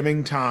simply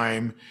giving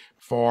time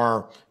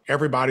for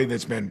everybody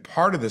that's been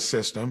part of the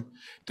system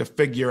to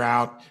figure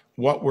out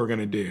what we're going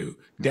to do.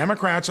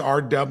 Democrats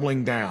are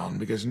doubling down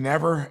because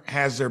never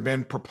has there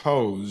been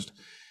proposed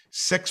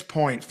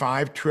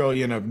 6.5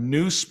 trillion of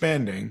new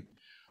spending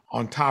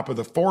on top of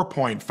the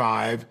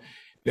 4.5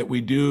 that we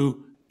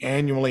do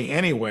annually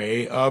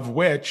anyway, of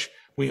which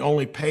we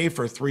only pay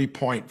for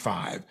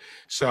 3.5.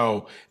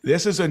 So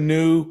this is a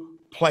new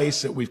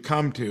place that we've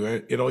come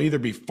to. It'll either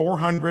be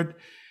 400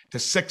 to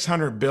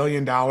 600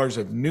 billion dollars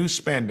of new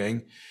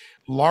spending,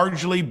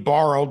 largely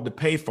borrowed to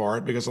pay for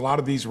it, because a lot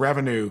of these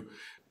revenue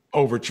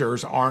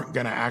overtures aren't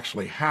going to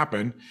actually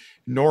happen,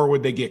 nor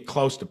would they get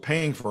close to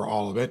paying for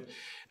all of it.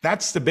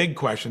 That's the big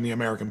question the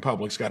American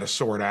public's got to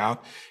sort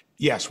out.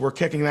 Yes, we're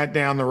kicking that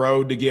down the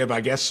road to give,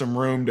 I guess, some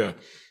room to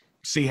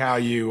see how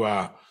you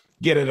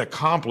get it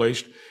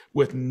accomplished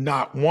with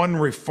not one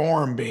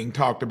reform being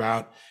talked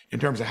about in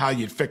terms of how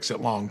you'd fix it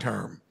long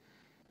term.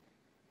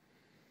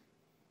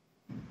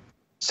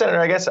 Senator,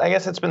 I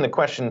guess it's been the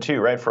question too,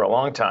 right, for a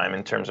long time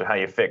in terms of how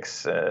you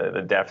fix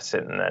the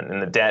deficit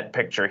and the debt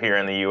picture here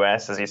in the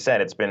U.S. As you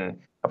said, it's been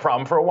a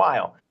problem for a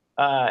while.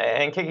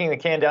 And kicking the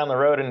can down the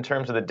road in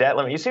terms of the debt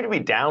limit, you seem to be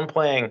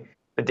downplaying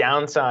the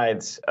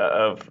downsides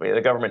of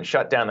the government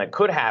shutdown that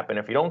could happen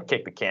if you don't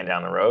kick the can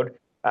down the road.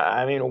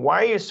 I mean,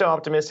 why are you so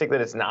optimistic that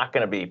it's not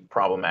going to be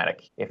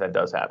problematic if that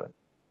does happen?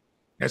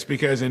 That's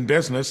because in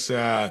business,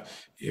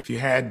 if you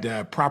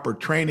had proper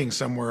training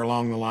somewhere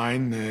along the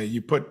line,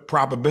 you put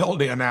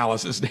probability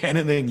analysis to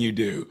anything you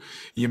do.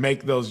 You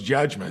make those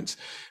judgments.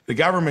 The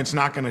government's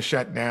not going to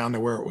shut down to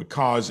where it would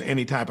cause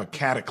any type of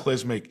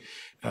cataclysmic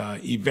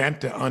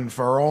event to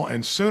unfurl.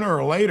 And sooner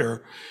or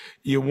later,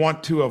 you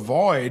want to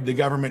avoid the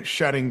government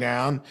shutting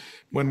down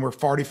when we're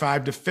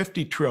 45 to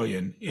 50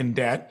 trillion in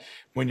debt,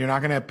 when you're not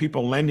going to have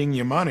people lending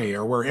you money,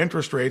 or where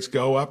interest rates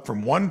go up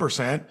from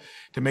 1%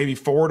 to maybe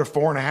 4 to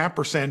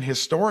 4.5%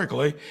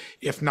 historically,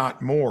 if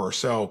not more.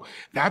 So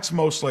that's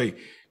mostly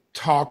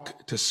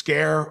talk to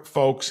scare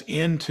folks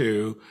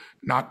into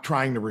not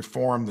trying to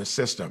reform the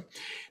system.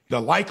 The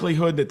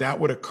likelihood that that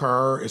would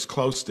occur is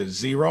close to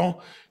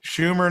zero.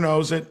 Schumer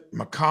knows it.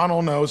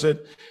 McConnell knows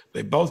it.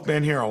 They've both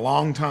been here a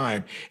long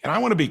time. And I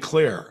want to be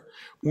clear.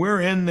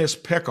 We're in this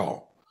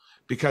pickle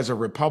because of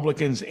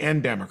Republicans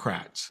and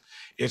Democrats.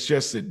 It's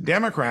just that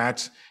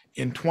Democrats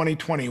in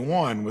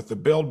 2021 with the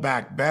Build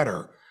Back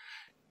Better,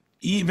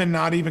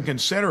 not even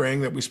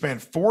considering that we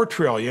spent $4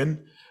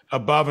 trillion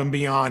above and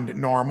beyond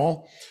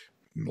normal.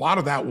 A lot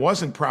of that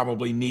wasn't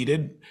probably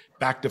needed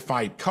back to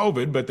fight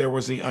COVID, but there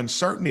was the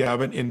uncertainty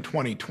of it in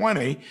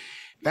 2020.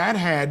 That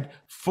had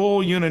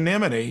full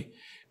unanimity,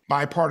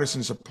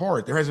 bipartisan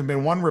support. There hasn't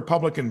been one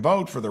Republican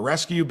vote for the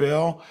rescue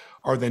bill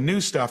or the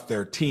new stuff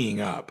they're teeing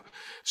up.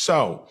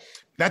 So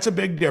that's a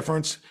big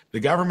difference.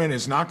 The government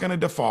is not going to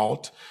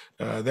default.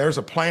 There's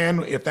a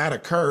plan, if that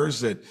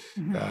occurs, that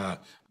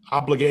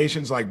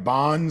obligations like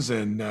bonds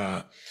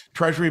and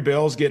treasury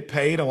bills get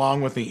paid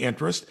along with the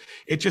interest.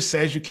 It just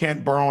says you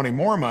can't borrow any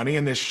more money.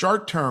 And this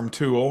short-term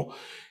tool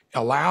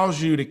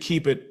allows you to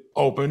keep it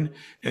open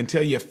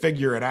until you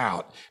figure it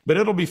out. But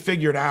it'll be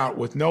figured out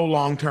with no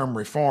long-term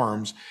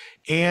reforms,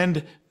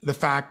 and the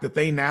fact that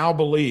they now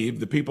believe,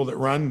 the people that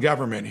run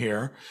government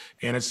here,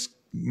 and it's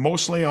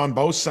mostly on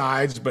both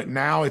sides, but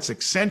now it's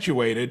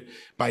accentuated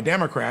by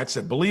Democrats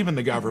that believe in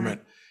the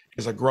government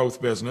as a growth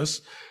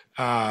business.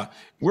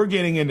 We're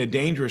getting into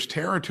dangerous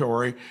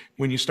territory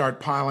when you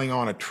start piling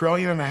on $1.5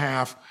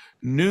 trillion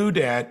new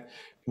debt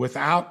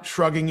without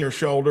shrugging your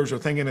shoulders or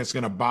thinking it's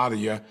going to bother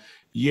you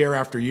year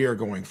after year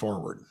going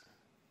forward.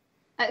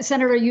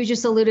 Senator, you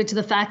just alluded to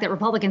the fact that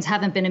Republicans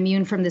haven't been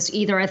immune from this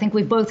either. I think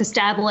we've both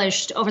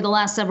established over the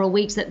last several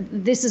weeks that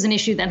this is an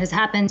issue that has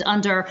happened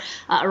under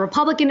a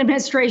Republican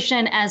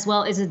administration as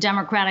well as a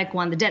Democratic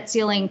one. The debt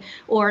ceiling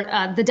or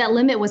the debt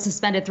limit was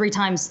suspended 3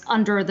 times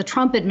under the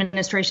Trump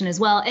administration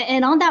as well.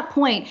 And on that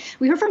point,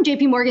 we heard from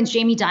JP Morgan's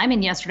Jamie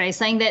Dimon yesterday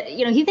saying that,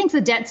 he thinks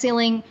the debt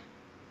ceiling,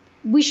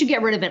 we should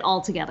get rid of it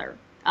altogether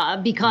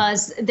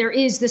because there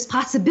is this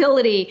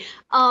possibility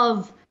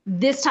of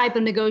this type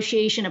of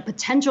negotiation, a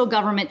potential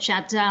government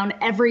shutdown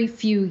every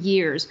few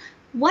years.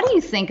 What do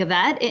you think of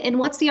that? And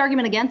what's the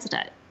argument against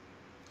it?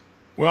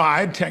 Well,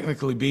 I'd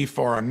technically be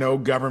for a no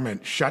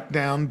government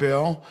shutdown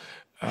bill,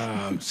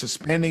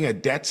 suspending a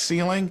debt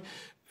ceiling.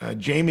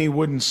 Jamie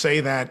wouldn't say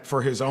that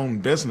for his own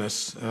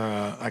business.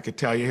 I could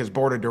tell you his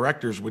board of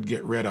directors would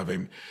get rid of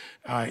him.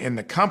 In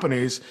the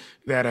companies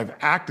that have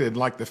acted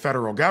like the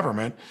federal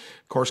government,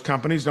 of course,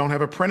 companies don't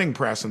have a printing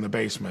press in the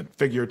basement,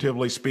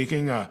 figuratively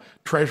speaking, a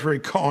treasury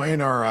coin,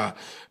 or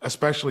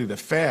especially the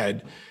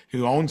Fed,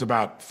 who owns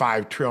about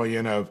 $5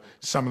 trillion of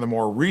some of the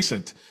more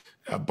recent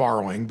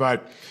borrowing.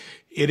 But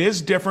it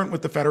is different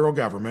with the federal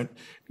government.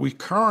 We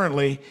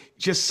currently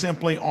just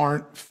simply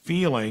aren't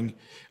feeling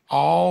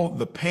all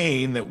the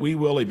pain that we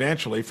will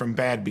eventually from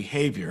bad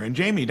behavior. And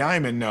Jamie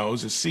Dimon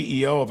knows, as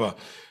CEO of a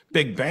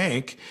big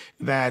bank,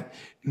 that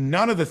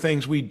none of the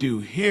things we do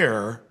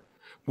here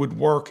would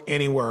work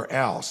anywhere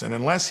else. And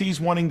unless he's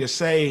wanting to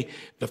say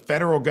the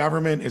federal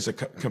government is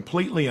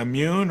completely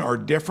immune or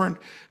different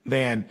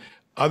than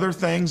other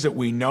things that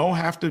we know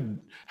have to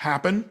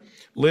happen,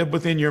 live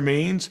within your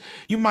means,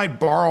 you might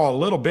borrow a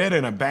little bit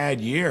in a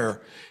bad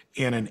year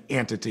in an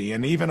entity.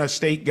 And even a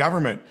state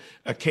government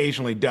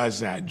occasionally does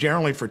that,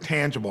 generally for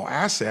tangible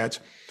assets.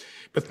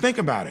 But think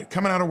about it,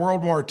 coming out of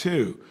World War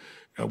II,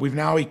 we've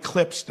now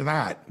eclipsed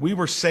that. We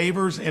were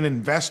savers and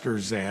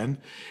investors then.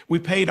 We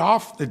paid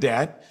off the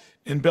debt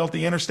and built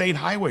the interstate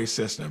highway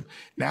system.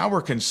 Now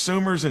we're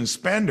consumers and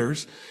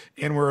spenders,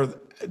 and we're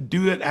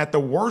do it at the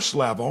worst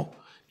level,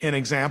 an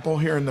example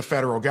here in the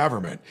federal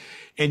government.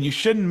 And you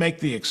shouldn't make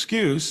the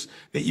excuse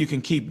that you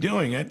can keep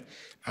doing it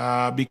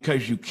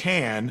because you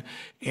can.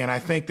 And I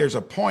think there's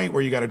a point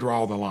where you got to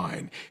draw the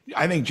line.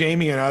 I think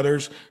Jamie and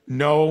others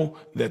know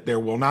that there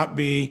will not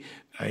be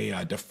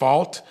a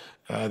default,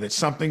 that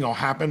something will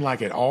happen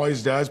like it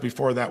always does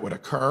before that would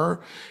occur.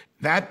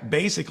 That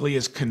basically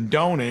is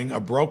condoning a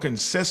broken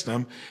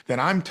system that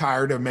I'm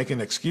tired of making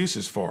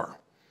excuses for.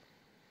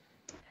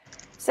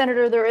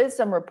 Senator, there is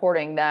some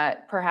reporting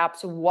that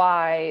perhaps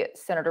why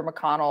Senator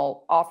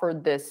McConnell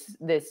offered this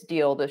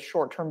deal, this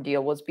short-term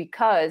deal, was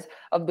because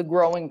of the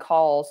growing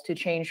calls to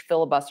change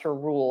filibuster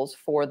rules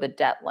for the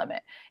debt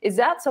limit. Is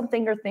that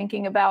something you're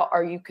thinking about?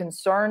 Are you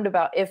concerned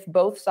about if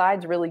both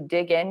sides really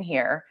dig in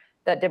here,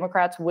 that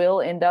Democrats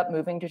will end up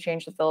moving to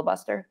change the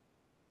filibuster?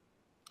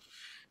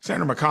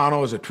 Senator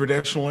McConnell is a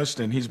traditionalist,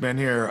 and he's been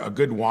here a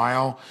good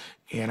while.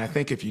 And I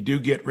think if you do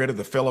get rid of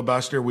the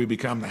filibuster, we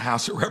become the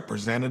House of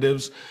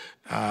Representatives.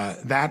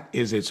 That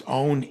is its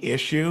own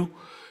issue.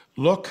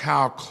 Look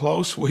how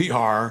close we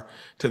are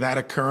to that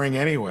occurring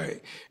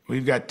anyway.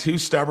 We've got 2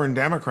 stubborn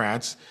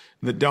Democrats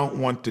that don't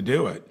want to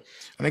do it.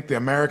 I think the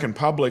American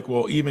public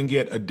will even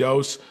get a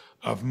dose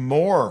of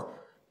more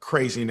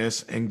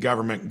craziness and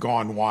government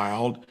gone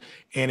wild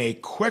and a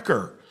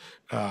quicker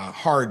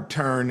hard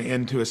turn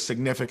into a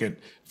significant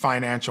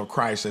financial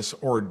crisis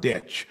or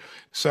ditch.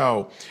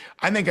 So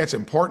I think that's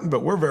important,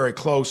 but we're very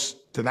close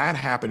to that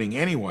happening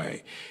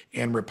anyway.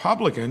 And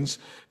Republicans,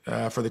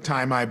 for the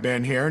time I've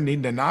been here,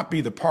 need to not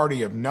be the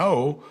party of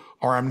no,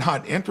 or I'm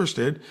not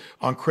interested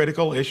on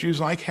critical issues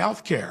like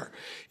health care.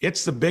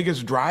 It's the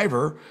biggest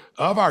driver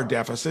of our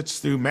deficits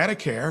through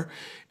Medicare,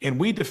 and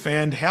we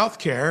defend health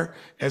care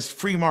as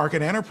free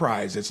market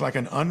enterprise. It's like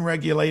an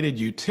unregulated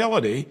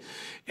utility,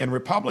 and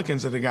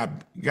Republicans have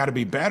got to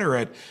be better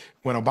at,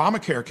 when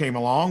Obamacare came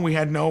along, we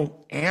had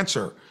no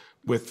answer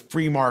with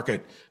free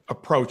market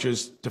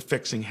approaches to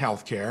fixing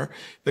healthcare.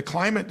 The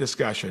climate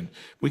discussion,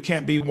 we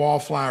can't be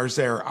wallflowers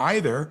there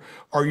either,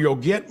 or you'll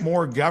get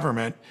more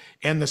government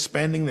and the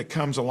spending that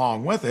comes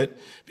along with it,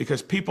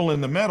 because people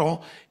in the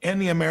middle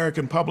and the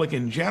American public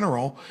in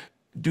general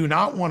do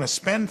not want a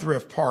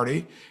spendthrift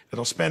party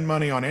that'll spend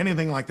money on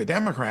anything like the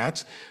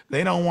Democrats.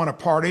 They don't want a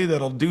party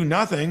that'll do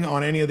nothing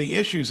on any of the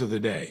issues of the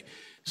day.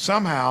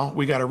 Somehow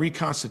we got to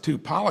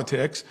reconstitute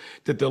politics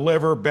to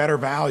deliver better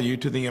value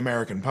to the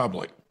American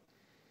public.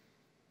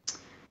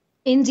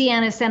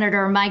 Indiana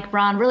Senator Mike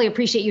Braun, really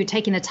appreciate you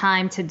taking the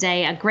time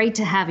today. Great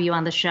to have you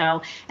on the show.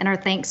 And our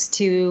thanks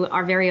to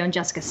our very own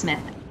Jessica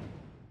Smith.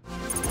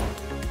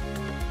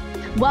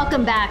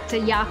 Welcome back to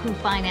Yahoo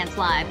Finance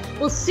Live.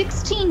 Well,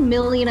 16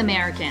 million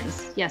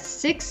Americans, yes,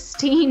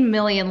 16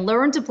 million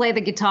learned to play the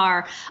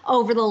guitar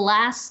over the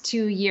last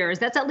 2 years.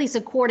 That's at least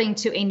according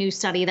to a new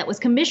study that was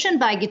commissioned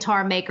by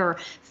guitar maker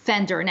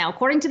Fender. Now,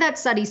 according to that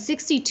study,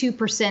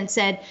 62%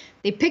 said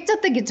they picked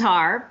up the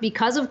guitar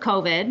because of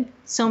COVID.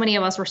 So many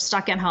of us were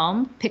stuck at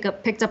home,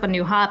 picked up a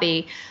new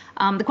hobby.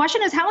 The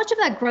question is, how much of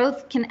that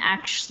growth can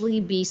actually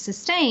be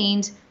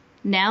sustained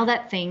now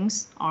that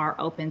things are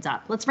opened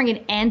up? Let's bring in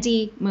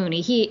Andy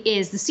Mooney. He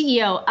is the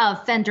CEO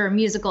of Fender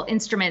Musical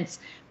Instruments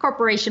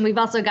Corporation. We've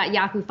also got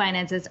Yahoo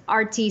Finance's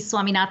RT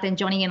Swaminathan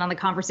joining in on the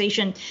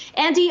conversation.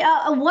 Andy,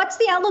 what's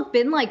the outlook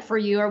been like for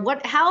you, or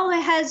how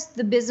has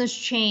the business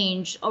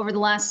changed over the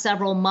last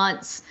several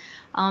months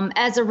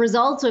as a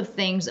result of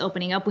things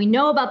opening up? We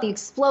know about the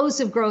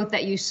explosive growth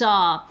that you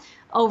saw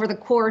over the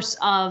course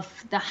of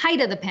the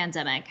height of the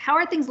pandemic. How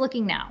are things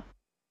looking now?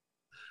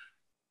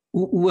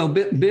 Well,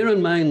 bear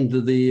in mind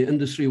that the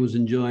industry was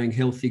enjoying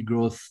healthy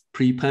growth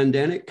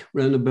pre-pandemic,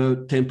 around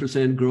about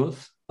 10%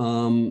 growth.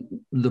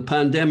 The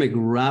pandemic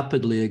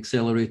rapidly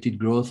accelerated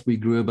growth. We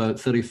grew about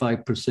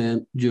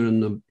 35% during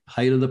the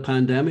height of the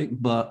pandemic,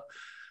 but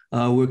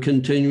we're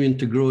continuing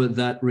to grow at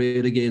that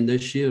rate again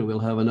this year. We'll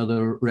have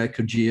another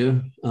record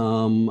year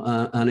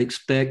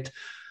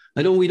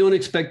and we don't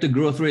expect the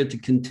growth rate to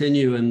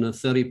continue in the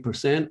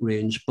 30%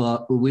 range,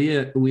 but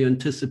we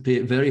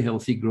anticipate very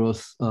healthy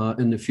growth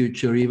in the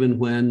future, even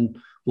when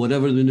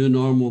whatever the new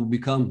normal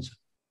becomes.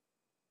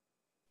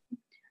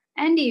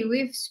 Andy,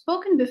 we've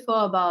spoken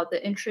before about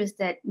the interest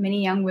that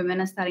many young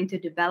women are starting to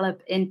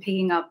develop in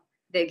picking up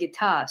their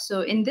guitar.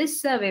 So in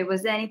this survey,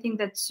 was there anything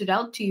that stood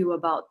out to you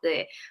about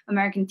the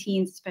American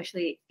teens,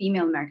 especially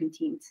female American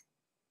teens?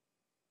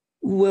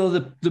 Well,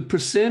 the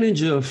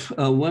percentage of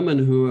women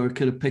who are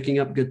kind of picking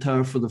up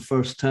guitar for the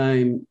first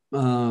time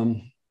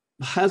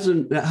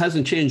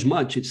hasn't changed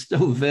much. It's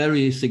still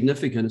very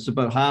significant. It's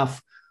about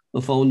half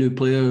of all new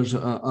players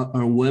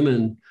are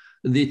women.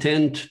 They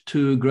tend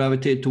to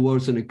gravitate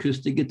towards an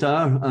acoustic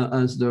guitar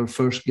as their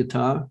first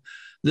guitar.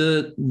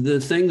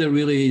 The thing that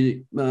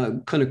really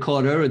kind of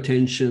caught our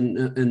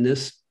attention in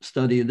this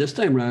study this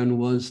time around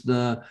was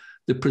the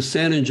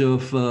percentage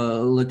of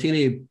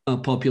Latino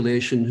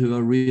population who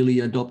are really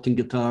adopting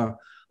guitar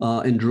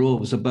in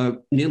droves.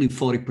 About nearly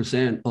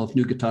 40% of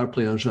new guitar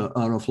players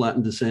are of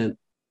Latin descent.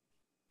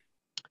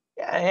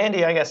 Yeah,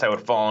 Andy, I guess I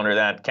would fall under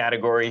that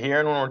category here.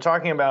 And when we're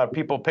talking about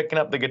people picking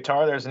up the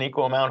guitar, there's an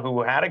equal amount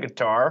who had a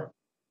guitar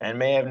and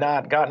may have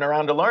not gotten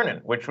around to learning,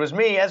 which was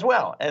me as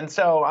well. And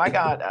so I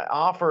got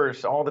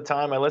offers all the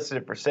time. I listed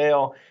it for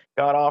sale,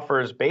 got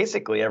offers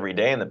basically every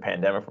day in the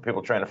pandemic for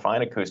people trying to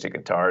find acoustic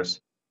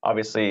guitars.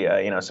 Obviously,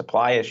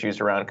 supply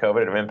issues around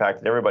COVID have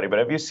impacted everybody. But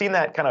have you seen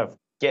that kind of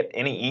get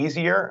any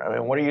easier? I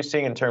mean, what are you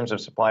seeing in terms of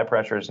supply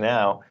pressures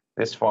now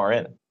this far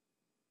in?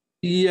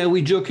 Yeah,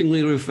 we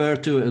jokingly refer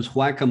to it as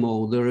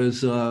whack-a-mole. There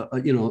is, a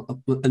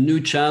new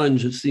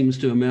challenge that seems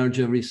to emerge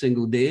every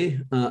single day,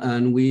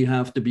 and we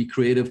have to be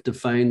creative to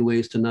find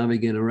ways to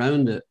navigate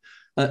around it.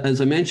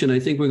 As I mentioned, I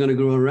think we're going to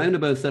grow around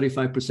about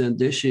 35%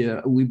 this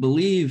year. We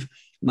believe,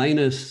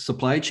 minus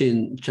supply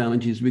chain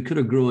challenges, we could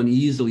have grown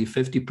easily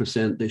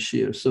 50% this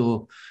year.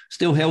 So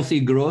still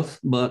healthy growth,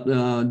 but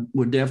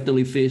we're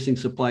definitely facing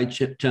supply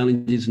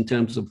challenges in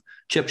terms of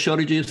chip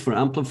shortages for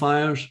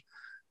amplifiers.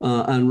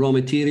 And raw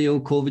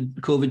material,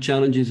 COVID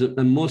challenges,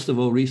 and most of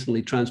all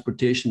recently,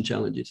 transportation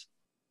challenges.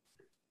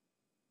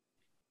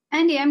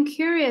 Andy, I'm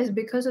curious,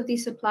 because of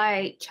these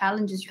supply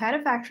challenges, you had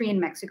a factory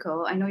in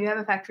Mexico. I know you have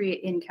a factory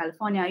in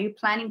California. Are you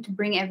planning to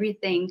bring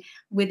everything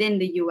within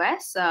the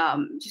U.S.?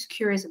 Just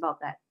curious about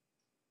that.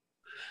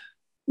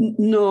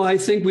 No, I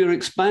think we're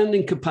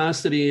expanding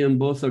capacity in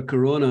both our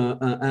Corona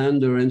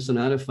and our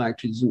Ensenada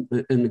factories.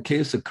 In the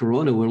case of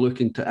Corona, we're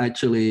looking to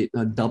actually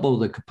double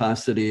the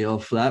capacity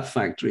of that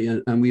factory.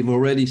 And we've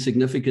already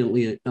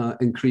significantly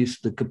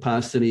increased the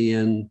capacity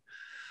in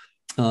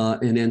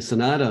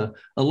Ensenada.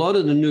 A lot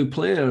of the new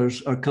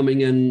players are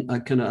coming in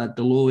kind of at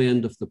the low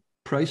end of the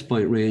price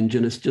point range.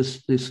 And it's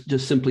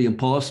just simply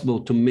impossible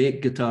to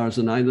make guitars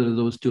in either of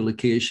those two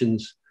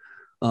locations,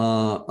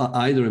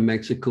 either in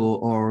Mexico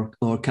or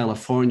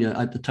California,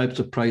 at the types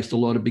of price a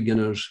lot of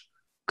beginners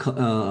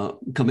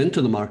come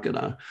into the market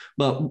at.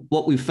 But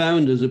what we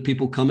found is that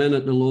people come in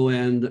at the low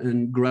end,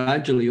 and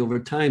gradually over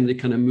time, they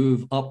kind of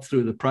move up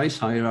through the price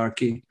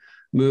hierarchy,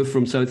 move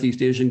from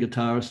Southeast Asian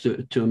guitars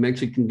to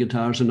Mexican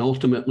guitars, and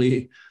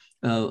ultimately,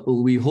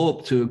 we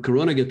hope to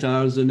Corona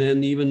guitars, and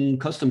then even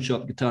custom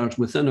shop guitars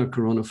within our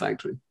Corona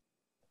factory.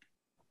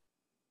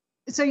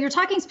 So you're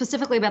talking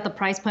specifically about the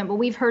price point, but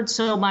we've heard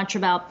so much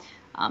about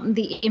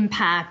the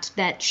impact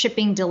that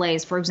shipping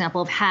delays, for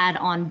example, have had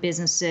on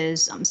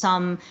businesses.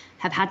 Some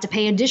have had to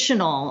pay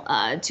additional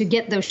to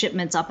get those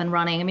shipments up and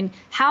running. I mean,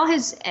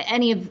 how's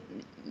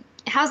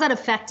that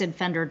affected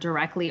Fender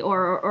directly,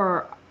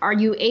 or are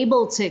you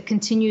able to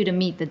continue to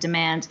meet the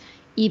demand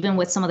even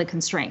with some of the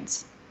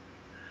constraints?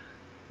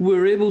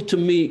 We're able to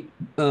meet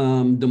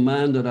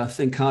demand at, I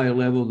think, higher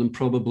level than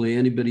probably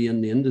anybody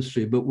in the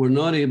industry, but we're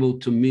not able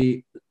to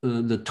meet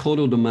the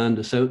total demand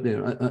that's out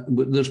there.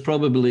 There's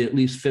probably at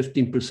least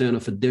 15%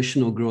 of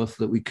additional growth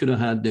that we could have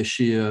had this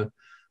year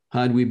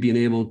had we been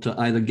able to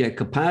either get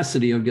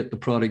capacity or get the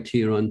product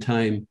here on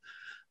time.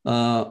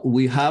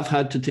 We have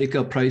had to take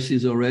up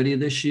prices already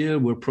this year.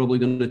 We're probably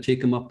going to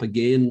take them up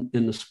again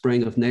in the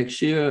spring of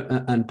next year,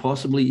 and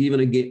possibly even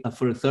again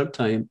for a third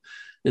time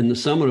in the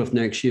summer of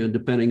next year,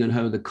 depending on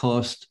how the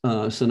cost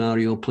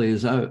scenario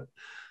plays out.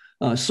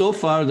 So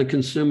far, the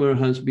consumer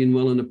has been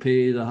willing to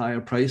pay the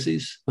higher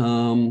prices,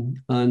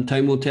 and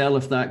time will tell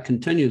if that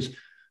continues.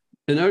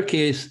 In our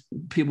case,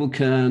 people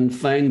can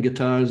find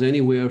guitars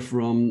anywhere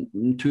from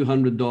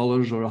 $200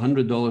 or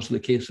 $100 in the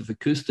case of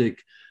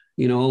acoustic,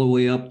 all the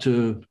way up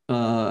to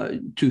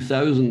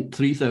 $2,000,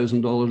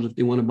 $3,000 if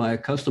they want to buy a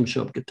custom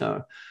shop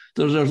guitar.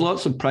 There's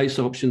lots of price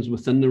options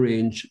within the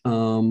range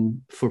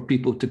for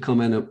people to come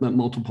in at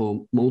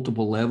multiple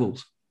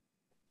levels.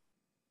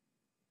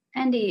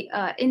 Andy,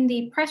 in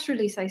the press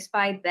release, I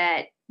spied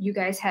that you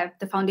guys have,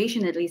 the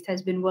foundation at least,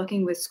 has been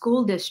working with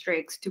school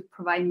districts to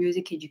provide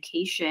music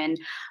education.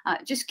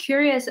 Just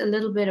curious a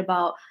little bit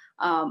about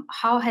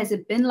how has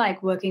it been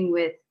like working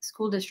with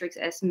school districts,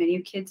 as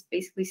many kids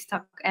basically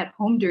stuck at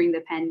home during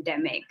the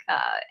pandemic,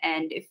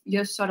 and if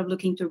you're sort of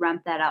looking to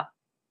ramp that up?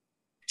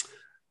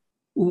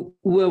 Well,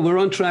 we're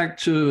on track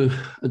to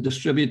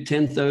distribute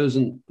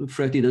 10,000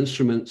 fretted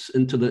instruments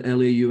into the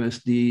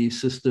LAUSD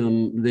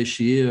system this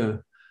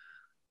year.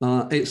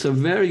 It's a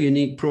very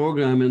unique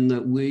program in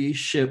that we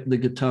ship the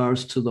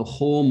guitars to the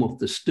home of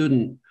the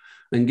student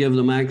and give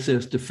them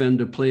access to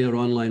Fender Player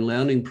online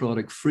learning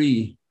product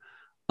free.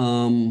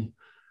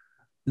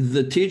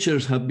 The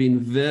teachers have been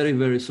very,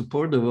 very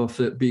supportive of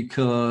it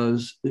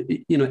because,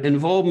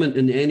 involvement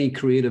in any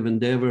creative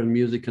endeavor in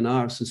music and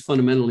arts is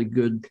fundamentally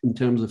good in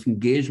terms of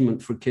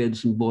engagement for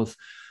kids in both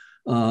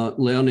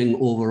learning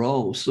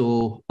overall.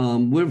 So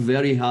we're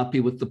very happy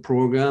with the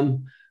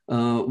program.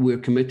 We're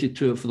committed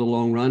to it for the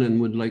long run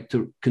and would like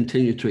to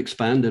continue to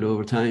expand it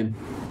over time.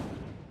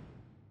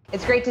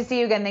 It's great to see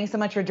you again. Thanks so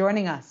much for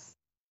joining us.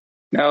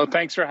 No,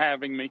 thanks for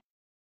having me.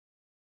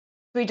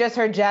 We just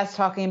heard Jess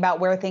talking about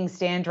where things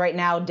stand right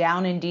now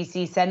down in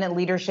D.C. Senate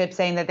leadership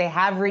saying that they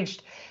have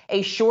reached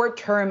a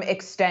short-term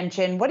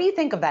extension. What do you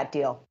think of that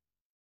deal?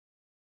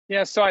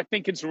 Yeah, so I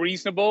think it's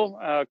reasonable.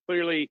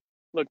 Clearly,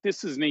 look,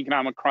 this is an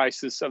economic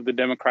crisis of the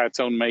Democrats'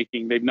 own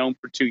making. They've known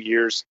for 2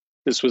 years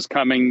this was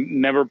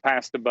coming, never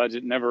passed a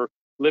budget, never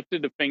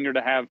lifted a finger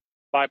to have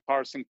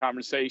bipartisan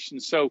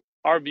conversations. So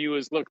our view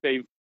is, look,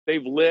 they've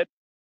lit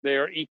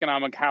their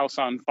economic house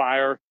on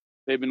fire.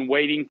 They've been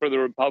waiting for the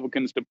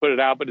Republicans to put it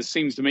out. But it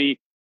seems to me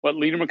what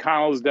Leader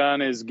McConnell has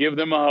done is give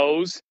them a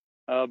hose,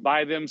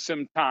 buy them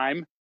some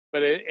time.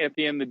 But at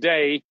the end of the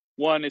day,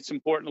 one, it's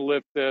important to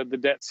lift the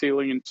debt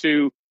ceiling. And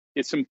two,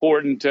 it's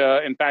important.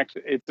 In fact,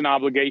 it's an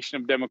obligation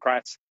of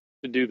Democrats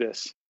to do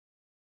this.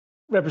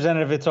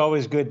 Representative, it's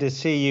always good to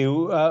see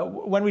you.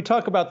 When we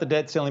talk about the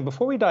debt ceiling,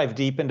 before we dive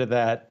deep into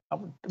that,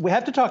 we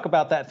have to talk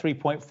about that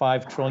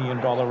 $3.5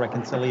 trillion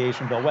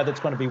reconciliation bill, whether it's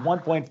going to be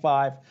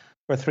 1.5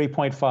 or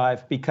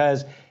 3.5,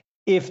 because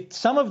if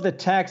some of the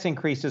tax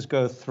increases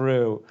go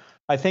through,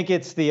 I think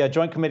it's the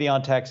Joint Committee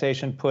on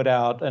Taxation put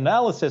out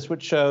analysis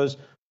which shows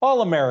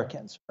all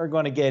Americans are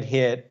going to get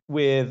hit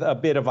with a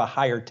bit of a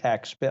higher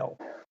tax bill.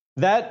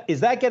 Is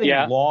that getting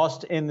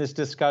lost in this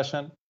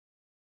discussion?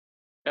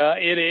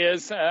 It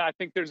is. I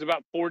think there's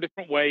about 4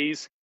 different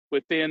ways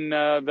within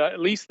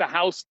at least the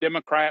House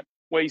Democrat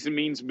Ways and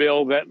Means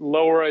bill that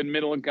lower and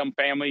middle income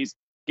families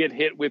get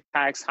hit with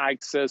tax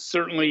hikes.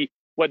 Certainly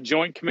what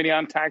Joint Committee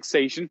on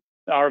Taxation,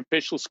 our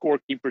official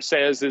scorekeeper,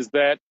 says is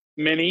that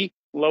many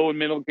low and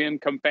middle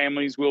income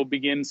families will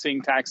begin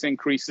seeing tax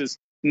increases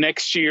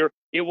Next year,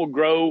 it will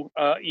grow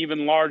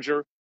even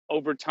larger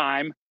over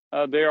time.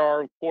 There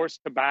are, of course,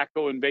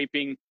 tobacco and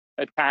vaping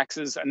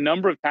taxes, a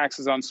number of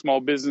taxes on small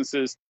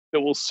businesses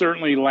that will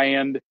certainly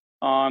land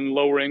on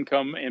lower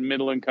income and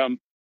middle income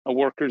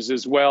workers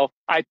as well.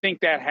 I think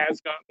that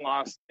has gotten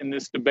lost in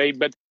this debate,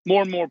 but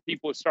more and more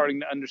people are starting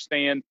to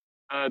understand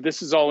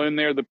this is all in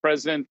there. The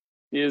president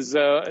is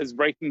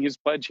breaking his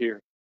pledge here.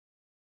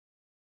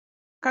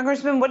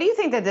 Congressman, what do you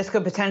think that this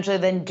could potentially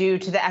then do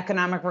to the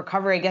economic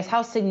recovery? I guess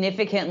how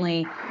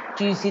significantly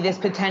do you see this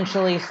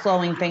potentially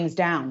slowing things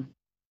down?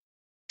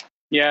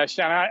 Yeah,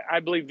 Sean, I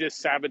believe this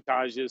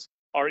sabotages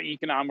our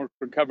economic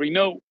recovery.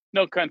 No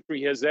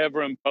country has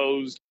ever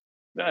imposed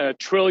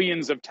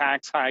trillions of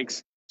tax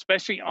hikes,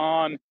 especially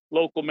on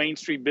local Main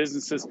Street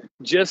businesses,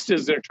 just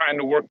as they're trying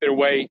to work their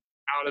way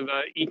out of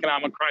an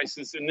economic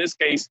crisis. In this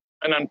case,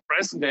 an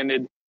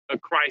unprecedented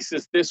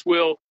crisis. This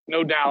will,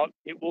 no doubt,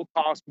 it will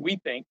cost, we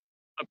think,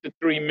 up to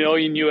 3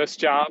 million U.S.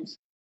 jobs,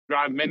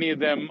 drive many of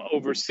them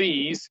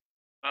overseas,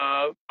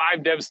 5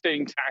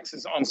 devastating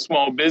taxes on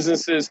small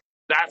businesses.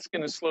 That's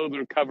going to slow the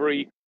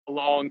recovery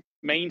along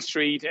Main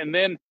Street. And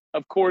then,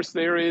 of course,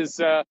 there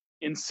is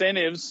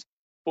incentives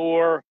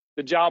for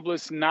the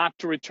jobless not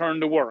to return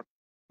to work,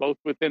 both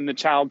within the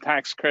child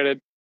tax credit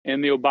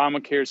and the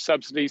Obamacare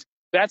subsidies.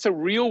 That's a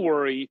real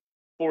worry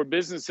for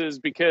businesses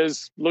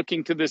because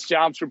looking to this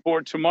jobs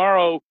report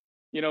tomorrow,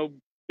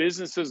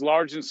 businesses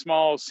large and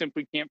small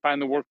simply can't find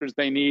the workers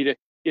they need.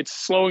 It's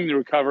slowing the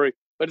recovery,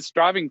 but it's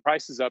driving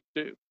prices up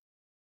too.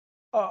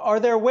 Are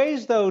there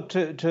ways, though,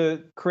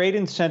 to create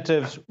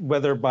incentives,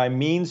 whether by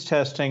means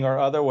testing or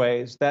other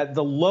ways, that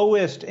the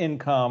lowest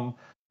income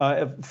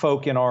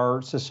folk in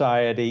our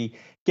society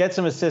get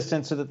some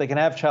assistance so that they can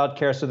have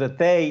childcare so that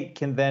they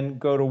can then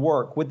go to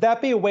work? Would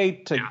that be a way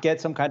to get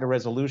some kind of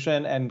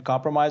resolution and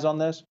compromise on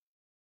this?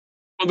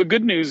 Well, the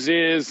good news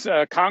is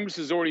Congress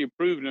has already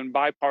approved in a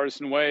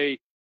bipartisan way,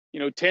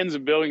 tens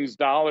of billions of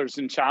dollars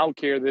in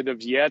childcare that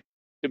have yet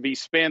to be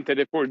spent, that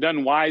if we're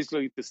done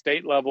wisely at the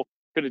state level,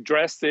 could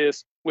address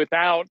this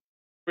without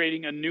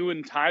creating a new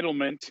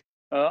entitlement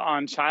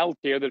on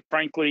childcare that,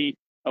 frankly,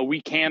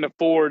 we can't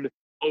afford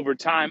over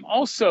time.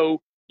 Also,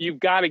 you've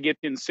got to get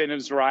the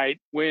incentives right.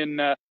 When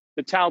the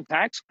child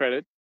tax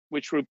credit,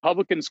 which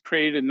Republicans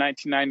created in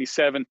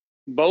 1997,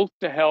 both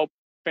to help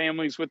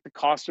families with the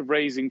cost of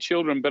raising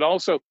children, but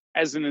also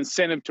as an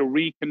incentive to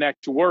reconnect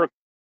to work,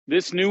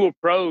 this new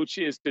approach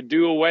is to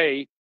do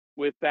away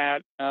with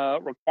that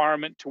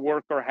requirement to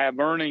work or have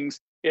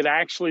earnings. It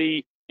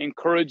actually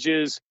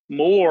encourages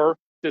more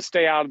to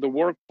stay out of the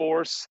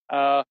workforce.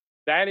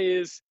 That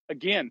is,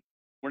 again,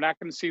 we're not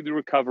going to see the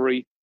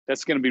recovery.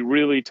 That's going to be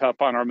really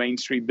tough on our Main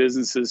Street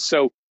businesses.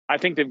 So I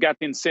think they've got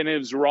the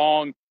incentives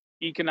wrong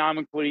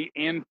economically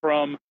and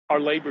from our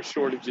labor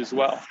shortage as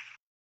well.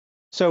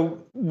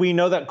 So we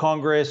know that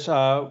Congress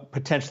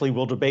potentially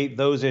will debate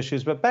those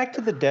issues, but back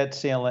to the debt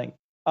ceiling.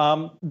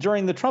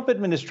 During the Trump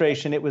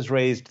administration, it was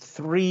raised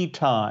 3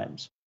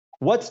 times.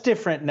 What's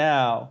different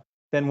now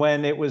than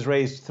when it was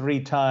raised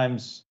 3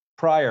 times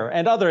prior,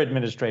 and other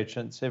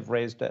administrations have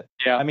raised it?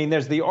 Yeah. I mean,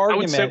 there's the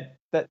argument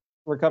that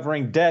we're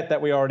covering debt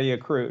that we already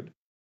accrued.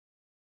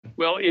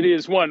 Well,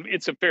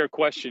 it's a fair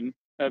question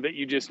that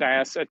you just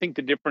asked. I think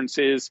the difference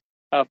is,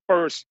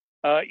 first,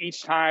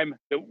 each time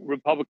the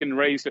Republican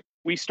raised it,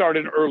 we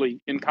started early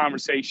in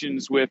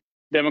conversations with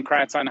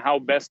Democrats on how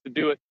best to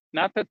do it.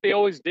 Not that they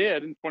always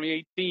did. In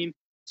 2018,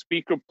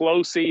 Speaker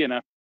Pelosi and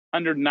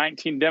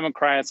 119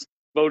 Democrats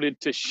voted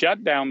to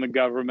shut down the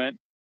government,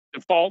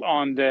 default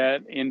on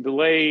debt, and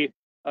delay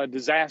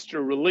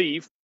disaster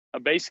relief.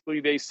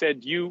 Basically, they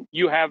said, you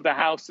have the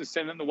House, the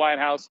Senate, and the White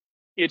House.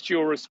 It's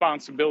your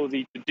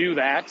responsibility to do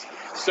that.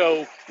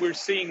 So we're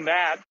seeing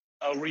that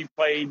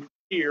replayed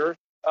here.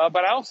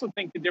 But I also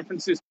think the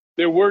difference is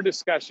there were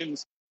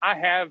discussions. I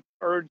have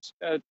urged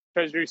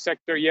Treasury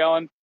Secretary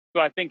Yellen, who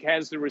I think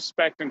has the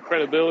respect and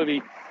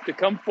credibility, to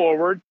come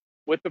forward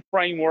with the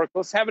framework.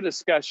 Let's have a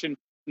discussion,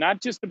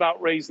 not just about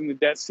raising the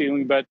debt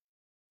ceiling, but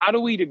how do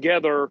we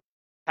together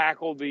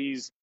tackle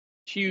these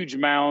huge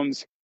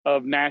mounds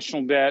of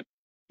national debt?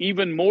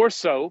 Even more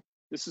so,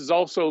 this is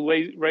also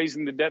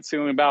raising the debt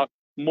ceiling about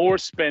more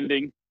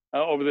spending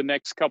over the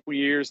next couple of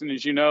years. And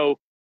as you know,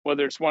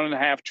 whether it's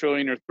 $1.5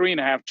 trillion or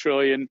 $3.5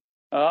 trillion,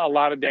 a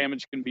lot of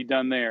damage can be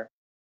done there.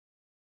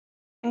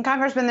 And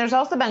Congressman, there's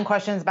also been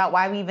questions about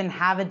why we even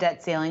have a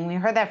debt ceiling. We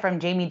heard that from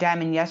Jamie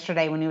Dimon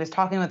yesterday when he was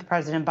talking with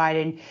President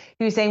Biden.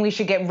 He was saying we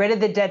should get rid of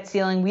the debt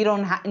ceiling. We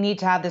don't need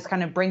to have this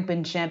kind of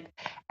brinkmanship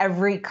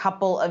every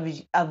couple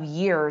of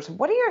years.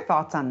 What are your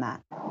thoughts on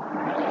that?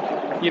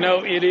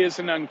 It is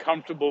an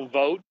uncomfortable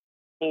vote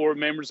for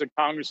members of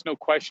Congress, no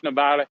question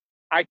about it.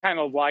 I kind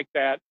of like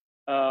that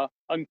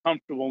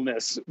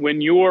uncomfortableness.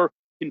 When you're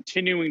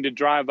continuing to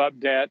drive up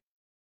debt,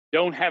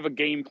 don't have a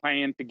game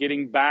plan to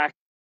getting back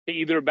to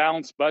either a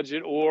balanced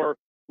budget or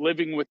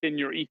living within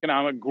your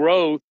economic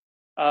growth,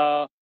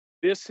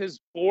 this has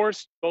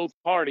forced both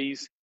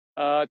parties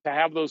to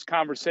have those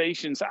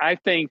conversations. I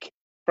think,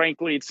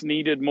 frankly, it's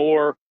needed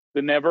more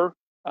than ever.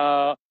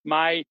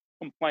 My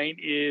complaint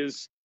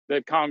is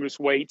that Congress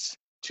waits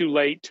too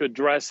late to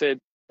address it.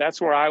 That's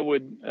where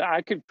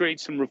I could create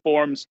some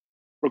reforms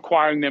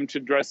requiring them to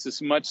address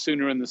this much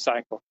sooner in the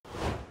cycle.